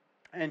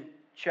 in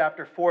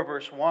chapter 4,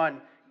 verse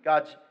 1,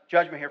 God's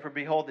judgment here, for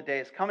behold, the day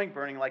is coming,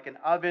 burning like an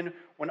oven,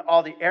 when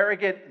all the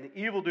arrogant and the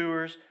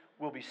evildoers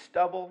will be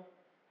stubble.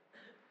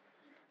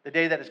 The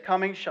day that is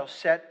coming shall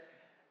set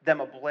them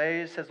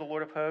ablaze, says the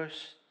Lord of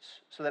hosts,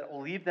 so that it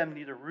will leave them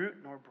neither root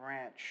nor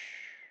branch.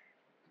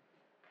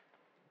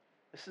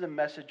 This is a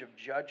message of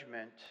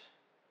judgment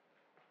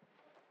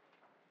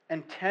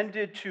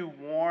intended to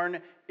warn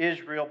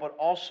Israel, but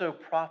also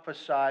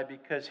prophesy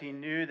because He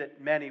knew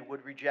that many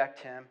would reject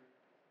Him.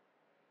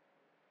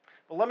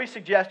 But let me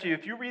suggest to you,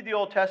 if you read the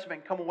Old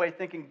Testament and come away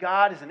thinking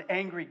God is an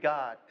angry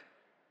God,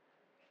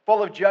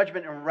 full of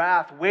judgment and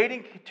wrath,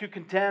 waiting to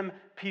condemn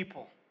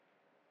people,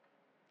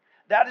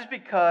 that is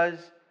because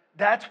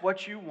that's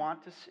what you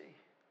want to see.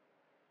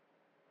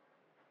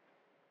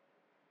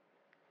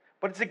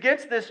 But it's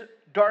against this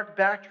dark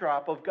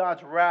backdrop of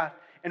God's wrath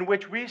in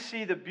which we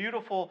see the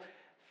beautiful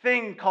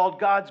thing called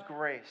God's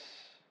grace.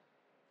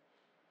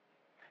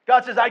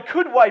 God says, I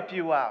could wipe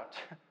you out.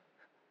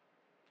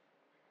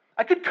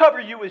 I could cover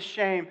you with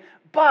shame,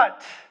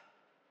 but...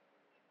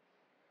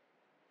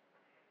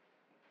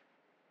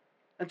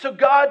 And so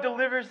God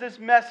delivers this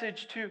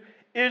message to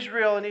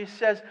Israel, and He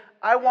says,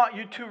 I want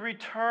you to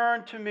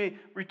return to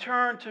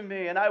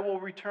me, and I will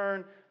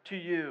return to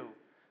you.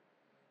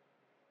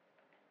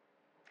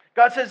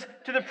 God says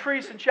to the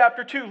priests in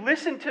chapter 2,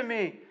 listen to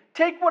me,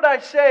 take what I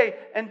say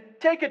and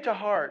take it to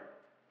heart.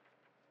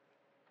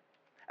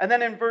 And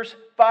then in verse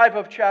 5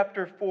 of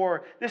chapter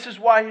 4, this is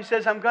why He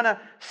says, I'm going to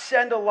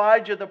send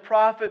Elijah the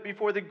prophet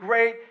before the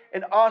great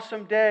and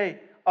awesome day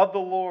of the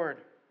Lord.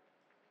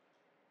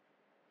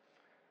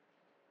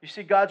 You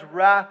see, God's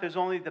wrath is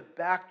only the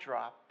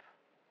backdrop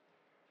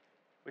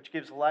which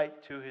gives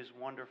light to His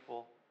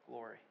wonderful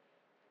glory.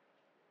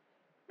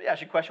 Let me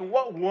ask you a question.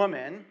 What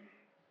woman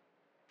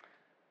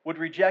would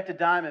reject a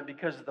diamond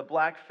because of the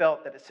black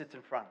felt that it sits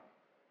in front?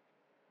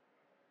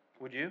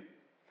 Would you?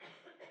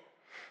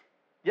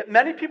 Yet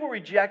many people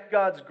reject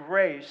God's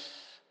grace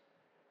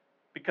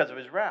because of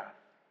His wrath.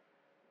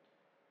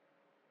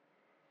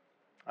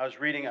 I was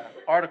reading an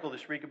article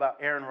this week about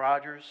Aaron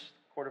Rodgers,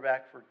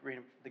 quarterback for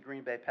the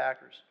Green Bay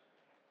Packers.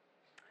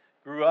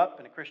 Grew up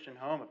in a Christian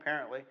home,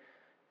 apparently,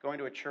 going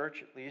to a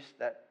church at least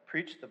that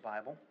preached the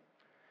Bible.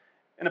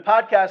 In a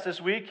podcast this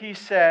week, he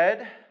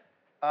said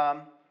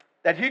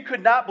that he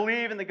could not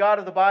believe in the God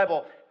of the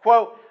Bible.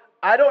 Quote,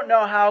 I don't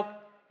know how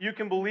you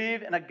can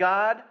believe in a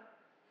God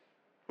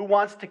who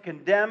wants to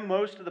condemn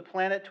most of the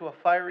planet to a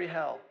fiery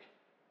hell.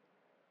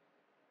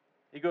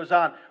 He goes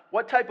on,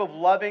 what type of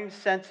loving,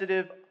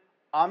 sensitive,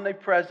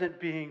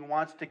 omnipresent being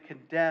wants to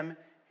condemn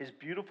His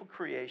beautiful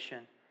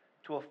creation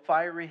to a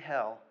fiery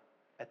hell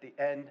at the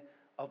end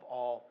of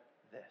all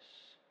this?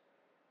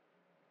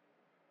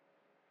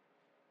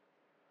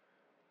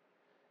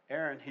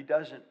 Aaron, he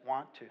doesn't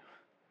want to.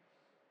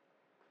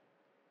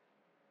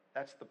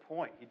 That's the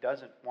point. He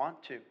doesn't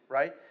want to,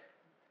 right?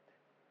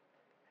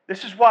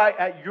 This is why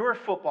at your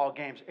football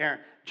games, Aaron,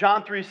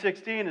 John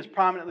 3:16 is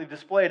prominently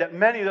displayed at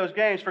many of those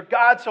games. For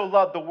God so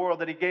loved the world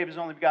that He gave His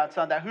only begotten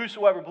Son, that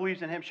whosoever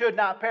believes in Him should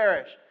not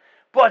perish,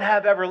 but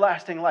have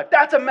everlasting life.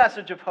 That's a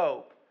message of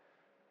hope.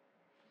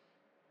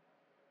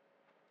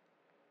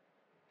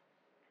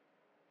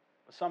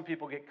 But some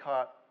people get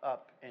caught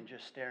up in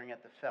just staring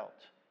at the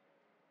felt,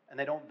 and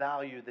they don't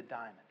value the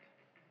diamond.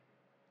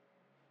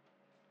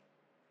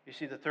 You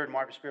see, the third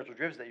mark of spiritual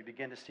drift is that you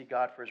begin to see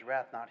God for His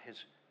wrath, not His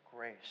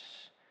grace.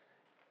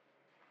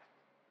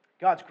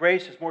 God's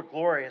grace is more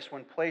glorious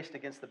when placed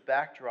against the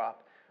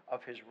backdrop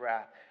of His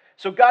wrath.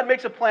 So God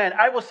makes a plan.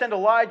 I will send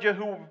Elijah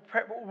who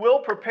will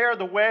prepare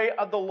the way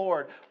of the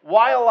Lord.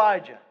 Why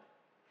Elijah?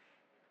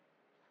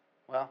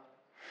 Well,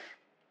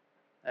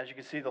 as you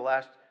can see, the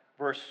last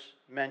verse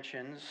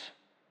mentions,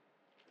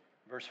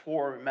 verse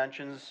 4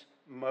 mentions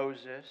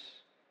Moses,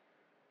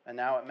 and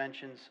now it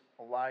mentions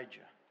Elijah.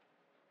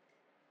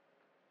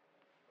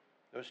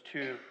 Those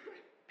two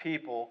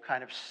people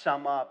kind of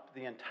sum up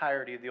the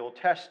entirety of the Old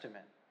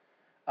Testament.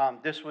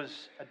 This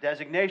was a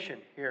designation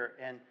here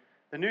in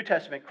the New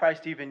Testament.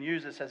 Christ even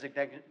used this as a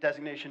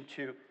designation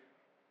to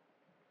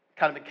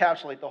kind of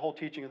encapsulate the whole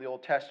teaching of the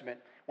Old Testament.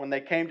 When they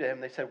came to him,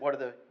 they said, "What are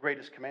the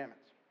greatest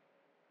commandments?"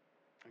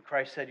 And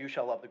Christ said, "You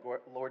shall love the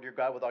Lord your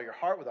God with all your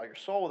heart, with all your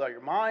soul, with all your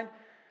mind.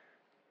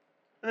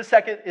 And the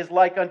second is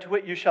like unto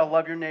it, you shall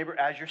love your neighbor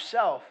as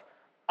yourself.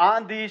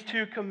 On these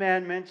two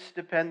commandments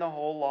depend the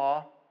whole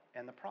law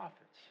and the prophets."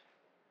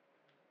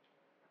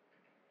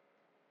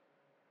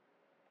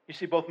 You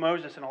see, both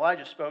Moses and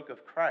Elijah spoke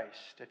of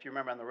Christ. If you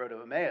remember on the road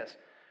to Emmaus,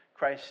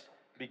 Christ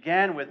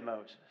began with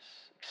Moses,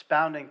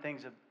 expounding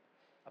things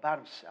about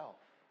himself.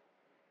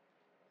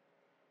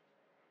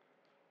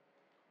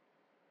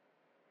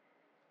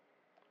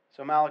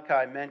 So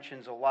Malachi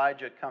mentions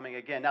Elijah coming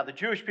again. Now, the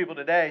Jewish people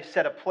today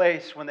set a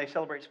place when they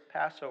celebrate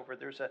Passover.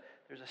 There's a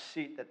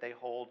seat that they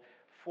hold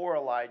for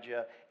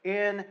Elijah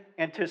in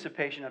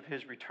anticipation of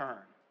his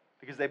return,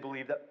 because they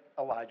believe that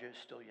Elijah is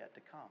still yet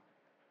to come.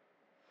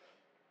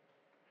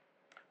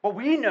 But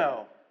we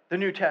know the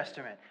New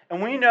Testament,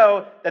 and we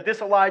know that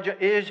this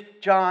Elijah is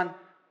John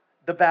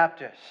the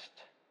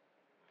Baptist.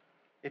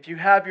 If you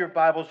have your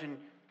Bibles,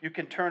 you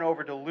can turn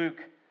over to Luke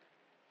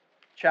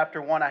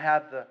chapter 1. I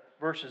have the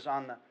verses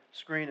on the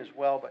screen as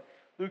well, but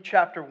Luke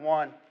chapter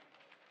 1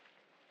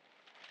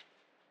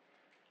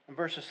 and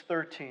verses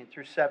 13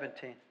 through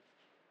 17.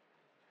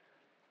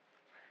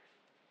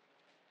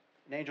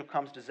 An angel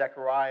comes to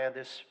Zechariah,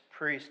 this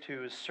priest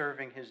who is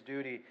serving his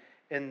duty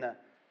in the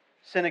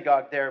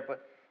synagogue there,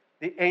 but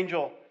the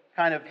angel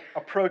kind of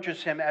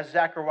approaches him as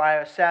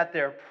Zechariah sat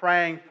there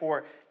praying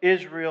for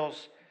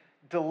Israel's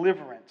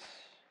deliverance.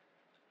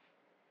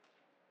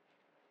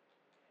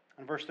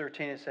 In verse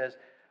 13 it says,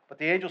 "But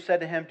the angel said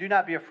to him, 'Do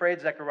not be afraid,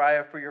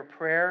 Zechariah, for your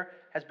prayer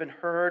has been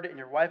heard, and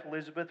your wife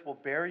Elizabeth will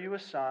bear you a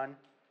son,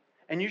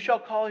 and you shall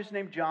call his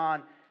name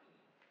John.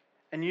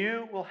 And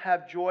you will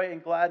have joy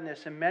and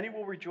gladness, and many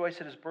will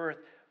rejoice at his birth,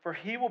 for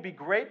he will be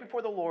great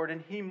before the Lord,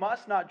 and he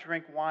must not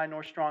drink wine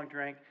nor strong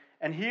drink,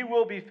 and he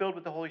will be filled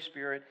with the Holy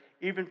Spirit,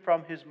 even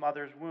from his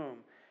mother's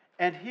womb.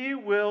 And he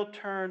will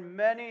turn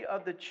many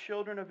of the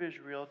children of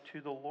Israel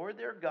to the Lord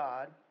their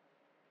God.'"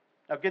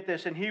 Now get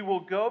this, "and he will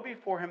go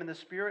before him in the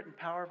spirit and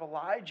power of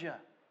Elijah,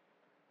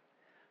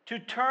 to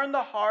turn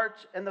the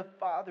hearts and the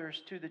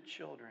fathers to the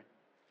children,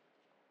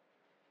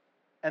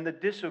 and the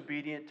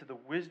disobedient to the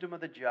wisdom of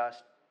the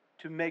just,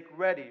 to make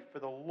ready for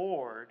the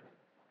Lord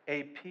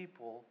a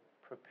people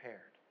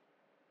prepared."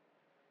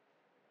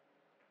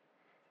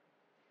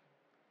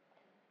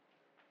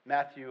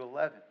 Matthew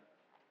 11.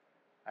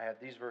 I have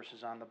these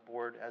verses on the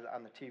board,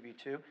 on the TV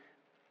too.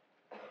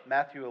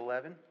 Matthew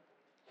 11,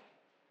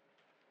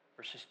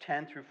 verses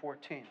 10 through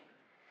 14.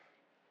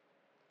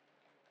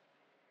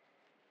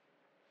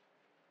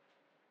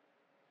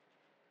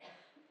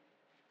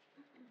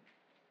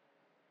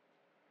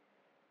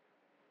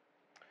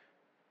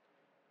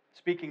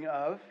 Speaking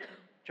of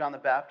John the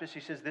Baptist, he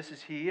says, "This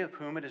is he of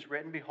whom it is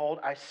written, 'Behold,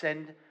 I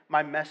send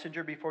my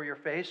messenger before your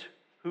face,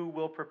 who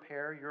will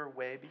prepare your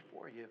way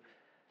before you.'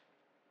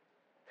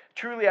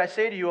 Truly I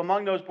say to you,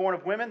 among those born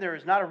of women, there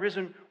is not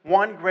arisen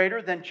one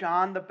greater than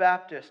John the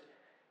Baptist.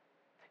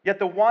 Yet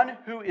the one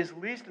who is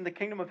least in the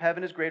kingdom of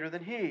heaven is greater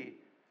than he.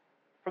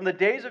 From the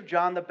days of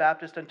John the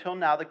Baptist until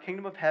now, the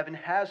kingdom of heaven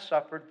has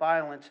suffered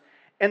violence,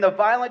 and the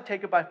violent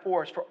take it by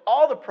force. For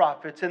all the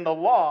prophets in the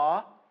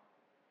law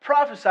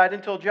prophesied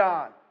until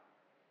John.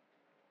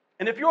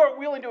 And if you are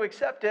willing to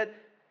accept it,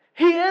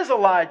 he is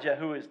Elijah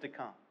who is to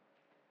come."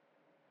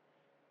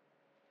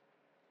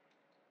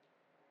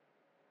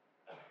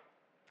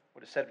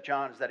 What is said of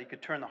John is that he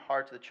could turn the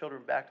hearts of the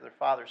children back to their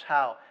fathers.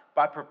 How?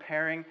 By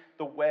preparing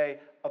the way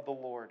of the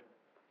Lord.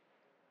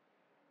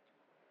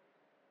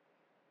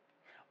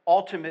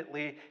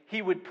 Ultimately,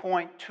 he would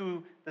point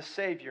to the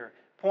Savior,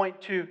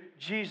 point to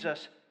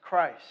Jesus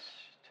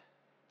Christ.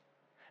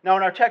 Now,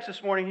 in our text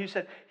this morning, he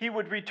said he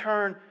would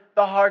return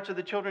the hearts of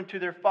the children to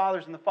their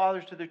fathers and the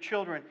fathers to their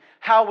children.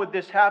 How would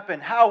this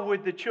happen? How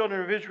would the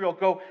children of Israel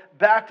go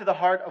back to the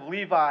heart of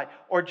Levi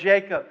or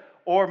Jacob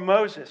or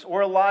Moses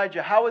or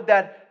Elijah? How would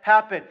that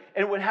happen?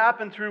 And it would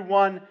happen through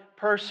one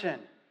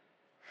person,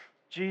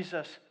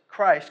 Jesus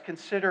Christ.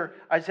 Consider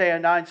Isaiah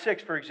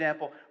 9:6, for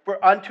example.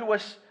 "For unto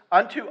us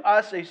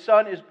a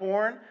son is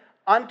born,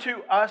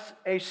 unto us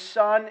a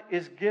son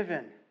is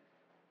given.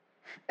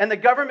 And the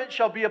government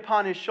shall be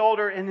upon his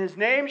shoulder, and his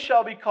name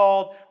shall be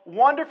called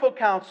Wonderful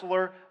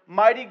Counselor,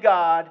 Mighty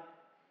God,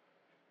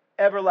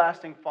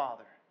 Everlasting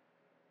Father,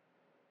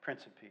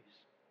 Prince of Peace."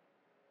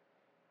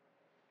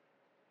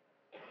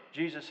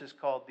 Jesus is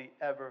called the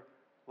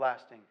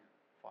Everlasting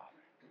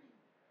Father.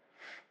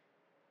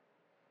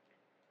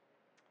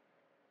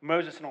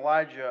 Moses and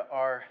Elijah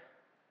are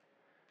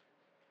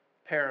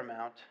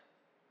paramount.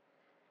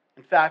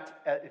 In fact,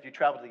 if you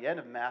travel to the end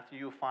of Matthew,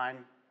 you'll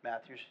find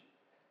Matthew's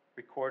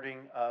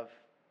recording of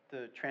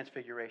the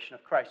transfiguration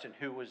of Christ and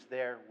who was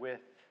there with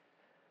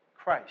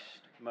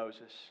Christ,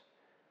 Moses,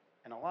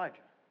 and Elijah.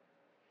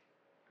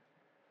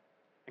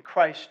 And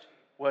Christ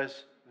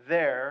was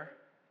there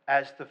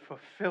as the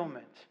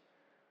fulfillment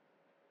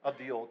of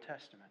the Old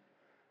Testament.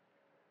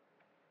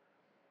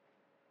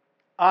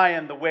 I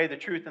am the way, the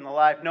truth, and the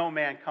life. No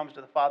man comes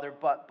to the Father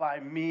but by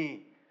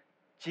me.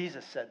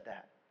 Jesus said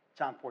that.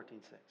 John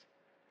 14:6.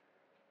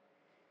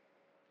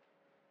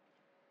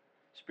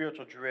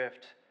 Spiritual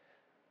drift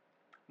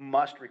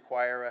must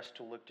require us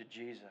to look to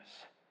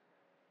Jesus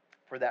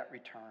for that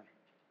return.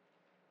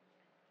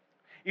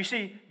 You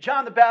see,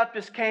 John the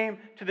Baptist came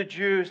to the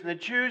Jews, and the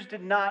Jews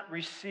did not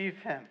receive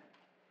him.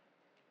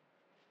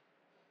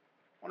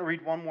 I want to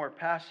read one more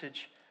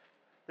passage.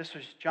 This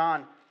was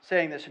John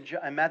saying this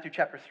in Matthew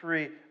chapter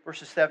 3,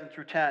 verses 7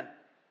 through 10.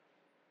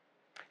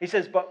 He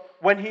says,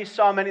 "But when he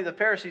saw many of the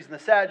Pharisees and the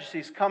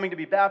Sadducees coming to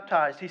be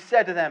baptized, he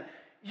said to them,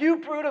 'You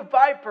brood of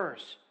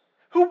vipers,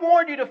 who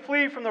warned you to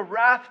flee from the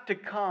wrath to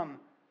come?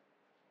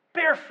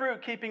 Bear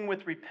fruit keeping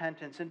with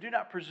repentance, and do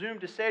not presume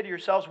to say to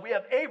yourselves, we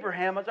have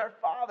Abraham as our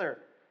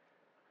father.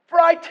 For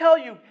I tell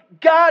you,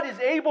 God is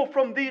able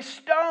from these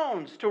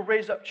stones to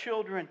raise up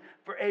children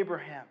for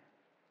Abraham.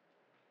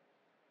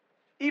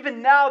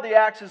 Even now the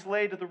axe is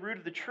laid to the root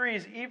of the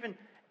trees. Even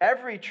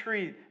every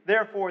tree,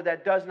 therefore,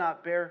 that does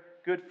not bear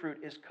good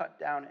fruit is cut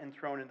down and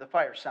thrown into the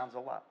fire.'" Sounds a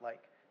lot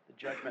like the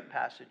judgment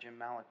passage in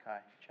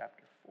Malachi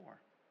chapter 4.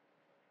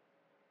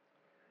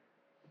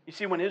 You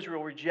see, when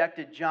Israel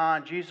rejected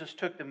John, Jesus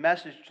took the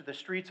message to the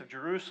streets of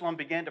Jerusalem,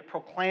 began to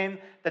proclaim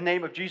the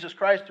name of Jesus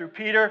Christ through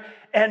Peter,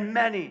 and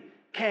many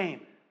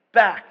came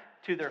back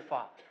to their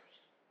fathers.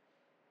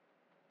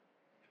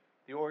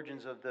 The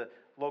origins of the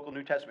local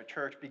New Testament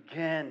church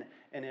begin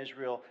in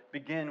Israel,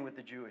 begin with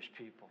the Jewish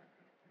people.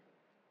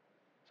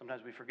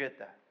 Sometimes we forget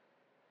that.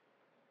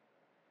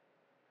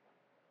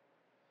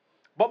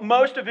 But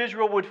most of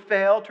Israel would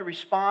fail to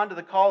respond to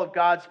the call of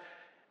God's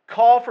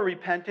call for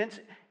repentance,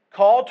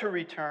 call to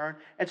return.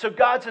 And so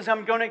God says,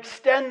 I'm going to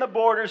extend the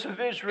borders of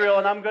Israel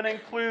and I'm going to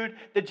include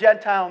the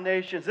Gentile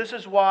nations. This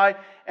is why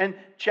in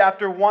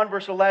chapter 1,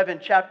 verse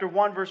 11, chapter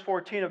 1, verse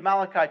 14 of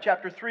Malachi,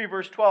 chapter 3,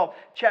 verse 12,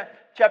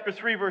 chapter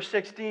 3, verse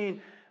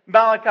 16,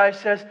 Malachi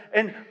says,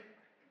 "And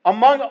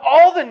among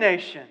all the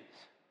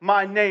nations,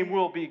 my name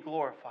will be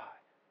glorified."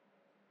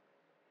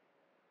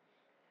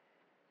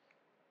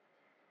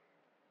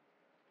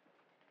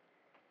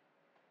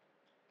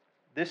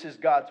 This is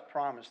God's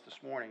promise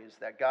this morning, is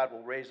that God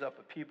will raise up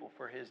a people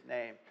for His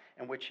name,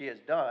 and which He has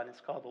done.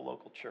 It's called the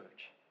local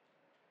church.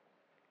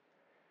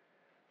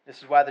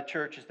 This is why the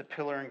church is the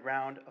pillar and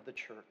ground of the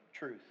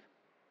truth.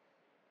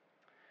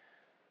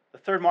 The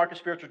third mark of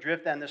spiritual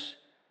drift then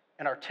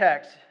in our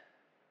text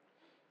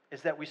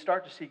is that we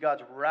start to see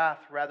God's wrath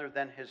rather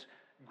than His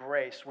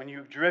grace. When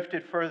you've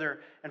drifted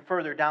further and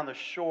further down the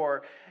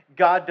shore,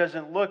 God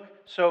doesn't look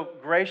so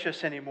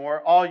gracious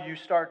anymore. All you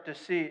start to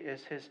see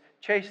is His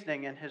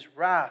chastening and His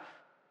wrath.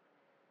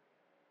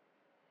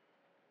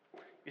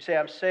 You say,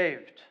 I'm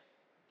saved.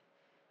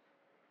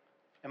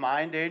 Am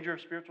I in danger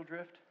of spiritual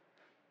drift?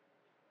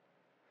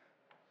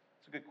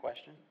 It's a good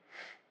question.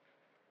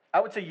 I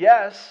would say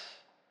yes,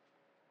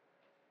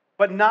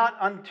 but not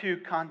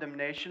unto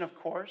condemnation, of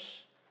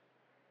course.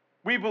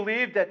 We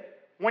believe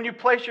that when you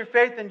place your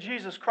faith in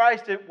Jesus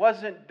Christ, it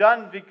wasn't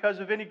done because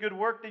of any good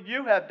work that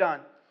you have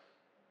done.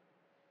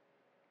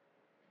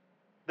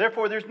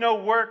 Therefore, there's no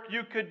work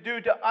you could do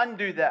to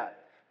undo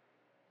that.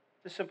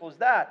 It's as simple as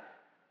that.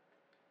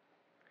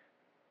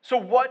 So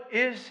what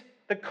is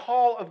the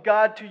call of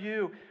God to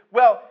you?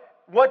 Well,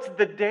 what's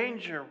the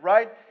danger,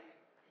 right?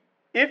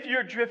 If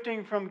you're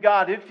drifting from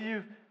God, if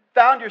you've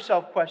found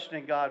yourself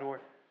questioning God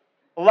or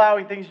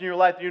allowing things in your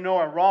life that you know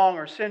are wrong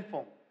or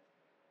sinful,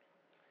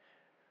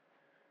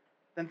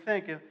 then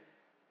think,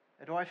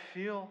 do I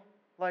feel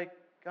like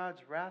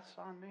God's wrath's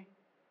on me?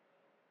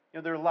 You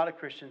know, there are a lot of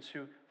Christians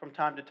who, from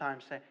time to time,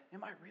 say,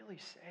 am I really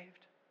saved?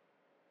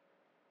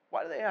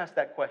 Why do they ask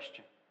that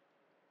question?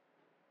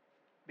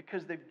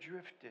 Because they've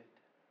drifted.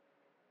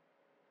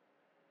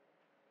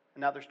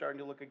 And now they're starting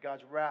to look at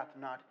God's wrath,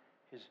 not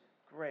His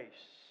grace.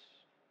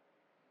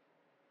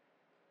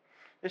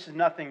 This is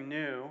nothing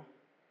new.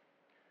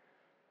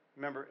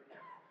 Remember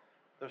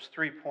those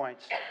 3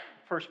 points.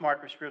 First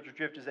mark of spiritual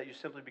drift is that you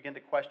simply begin to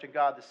question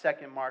God. The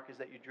second mark is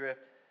that you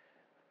drift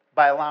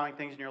by allowing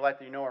things in your life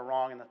that you know are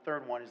wrong. And the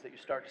third one is that you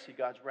start to see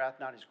God's wrath,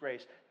 not His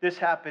grace. This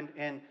happened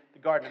in the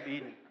Garden of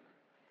Eden.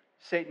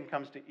 Satan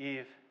comes to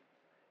Eve.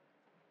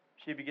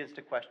 She begins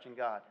to question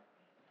God.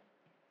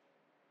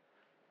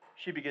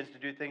 She begins to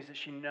do things that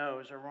she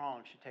knows are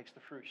wrong. She takes the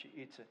fruit, she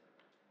eats it.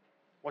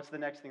 What's the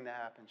next thing that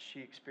happens? She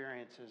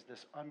experiences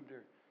this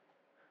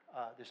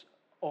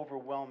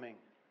overwhelming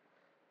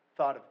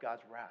thought of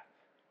God's wrath.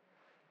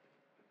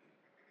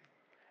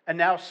 And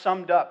now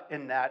summed up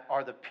in that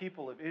are the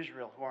people of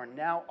Israel who are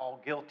now all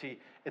guilty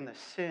in the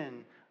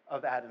sin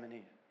of Adam and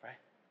Eve, right?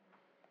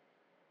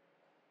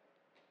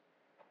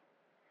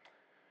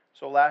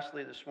 So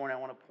lastly, this morning I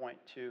want to point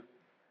to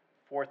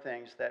 4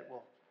 things that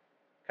will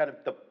kind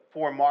of the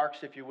 4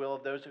 marks, if you will,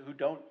 of those who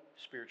don't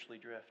spiritually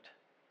drift.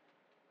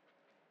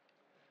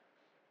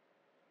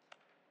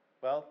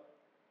 Well,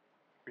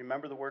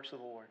 remember the works of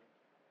the Lord.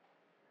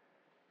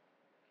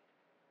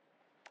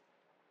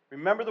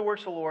 Remember the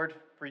works of the Lord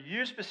for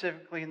you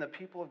specifically and the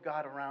people of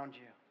God around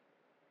you.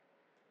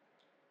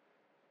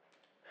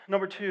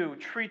 Number 2,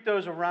 treat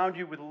those around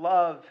you with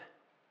love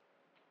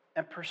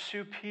and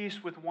pursue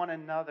peace with one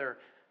another,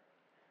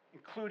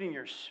 including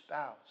your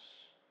spouse.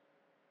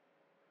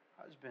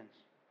 Husbands,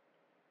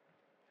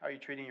 how are you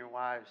treating your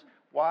wives?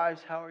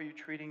 Wives, how are you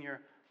treating your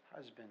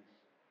husbands?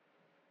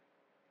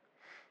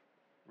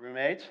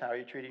 Roommates, how are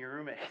you treating your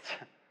roommates?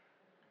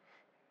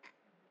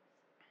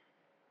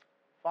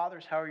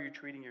 Fathers, how are you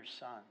treating your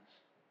sons?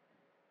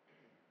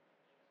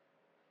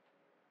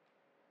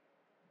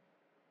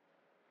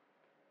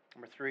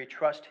 Number 3,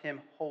 trust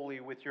Him wholly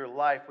with your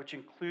life, which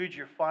includes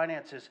your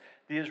finances.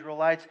 The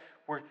Israelites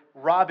were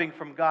robbing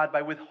from God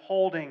by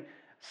withholding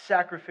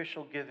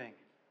sacrificial giving.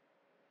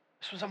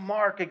 This was a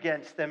mark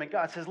against them. And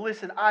God says,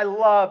 listen, I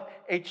love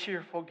a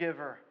cheerful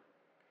giver.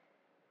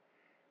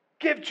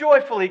 Give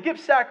joyfully, give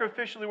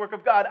sacrificially, work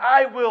of God.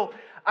 I will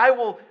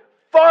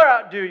far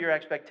outdo your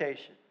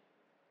expectation.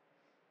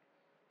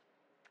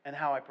 And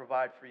how I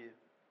provide for you.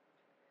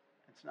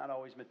 It's not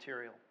always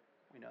material.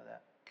 We know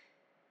that.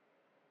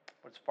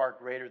 But it's far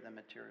greater than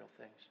material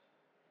things.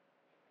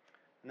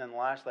 And then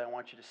lastly, I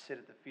want you to sit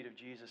at the feet of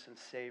Jesus and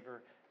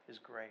savor His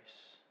grace.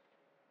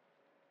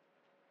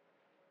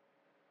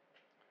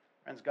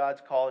 Friends,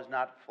 God's call is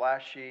not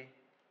flashy.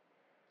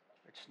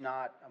 It's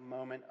not a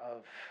moment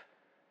of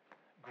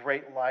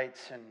great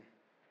lights and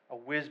a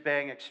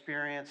whiz-bang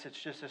experience. It's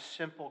just a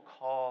simple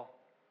call.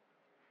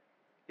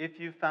 If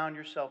you found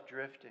yourself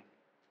drifting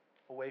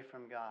away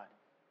from God,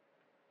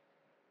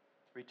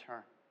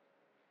 return.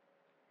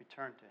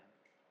 Return to Him.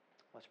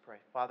 Let's pray.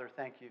 Father,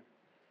 thank you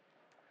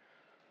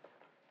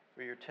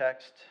for your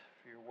text,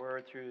 for your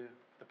word through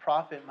the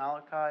prophet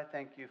Malachi.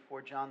 Thank you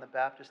for John the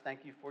Baptist.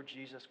 Thank you for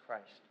Jesus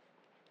Christ.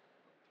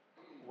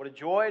 What a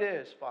joy it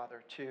is,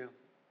 Father, to,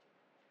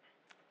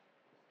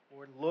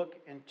 Lord, look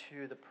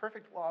into the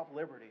perfect law of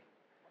liberty.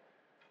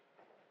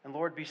 And,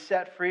 Lord, be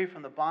set free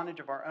from the bondage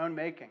of our own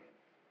making.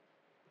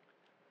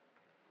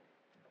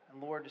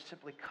 And, Lord, to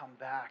simply come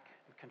back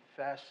and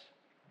confess,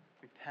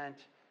 repent,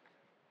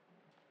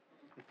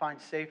 and find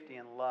safety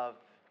and love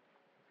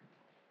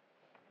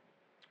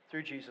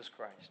through Jesus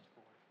Christ.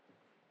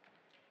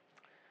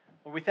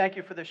 Lord, we thank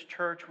you for this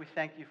church. We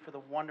thank you for the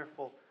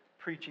wonderful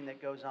preaching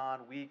that goes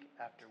on week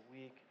after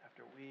week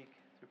after week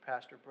through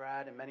Pastor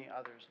Brad and many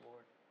others,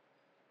 Lord.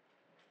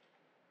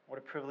 What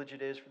a privilege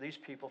it is for these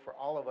people, for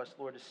all of us,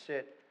 Lord, to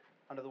sit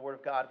under the Word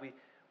of God.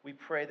 We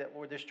pray that,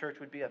 Lord, this church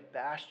would be a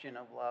bastion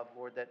of love,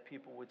 Lord, that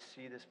people would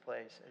see this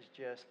place as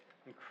just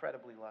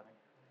incredibly loving.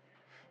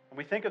 And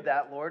we think of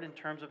that, Lord, in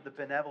terms of the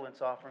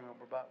benevolence offering that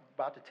we're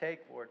about to take,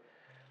 Lord.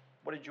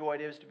 What a joy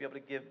it is to be able to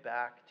give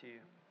back to you.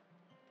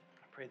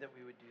 I pray that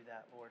we would do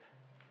that, Lord.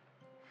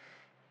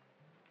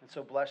 And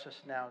so bless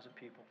us now as a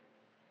people.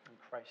 In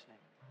Christ's name,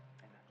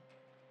 amen.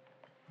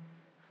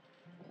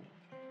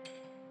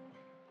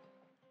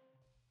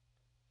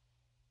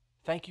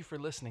 Thank you for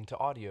listening to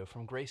audio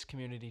from Grace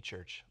Community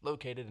Church,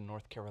 located in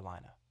North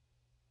Carolina.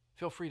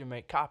 Feel free to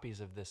make copies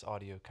of this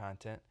audio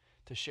content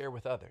to share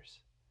with others.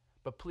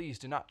 But please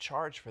do not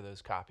charge for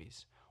those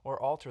copies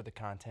or alter the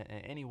content in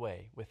any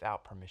way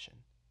without permission.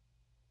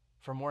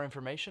 For more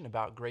information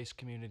about Grace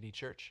Community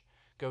Church,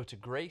 go to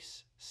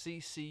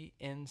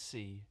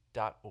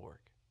graceccnc.org.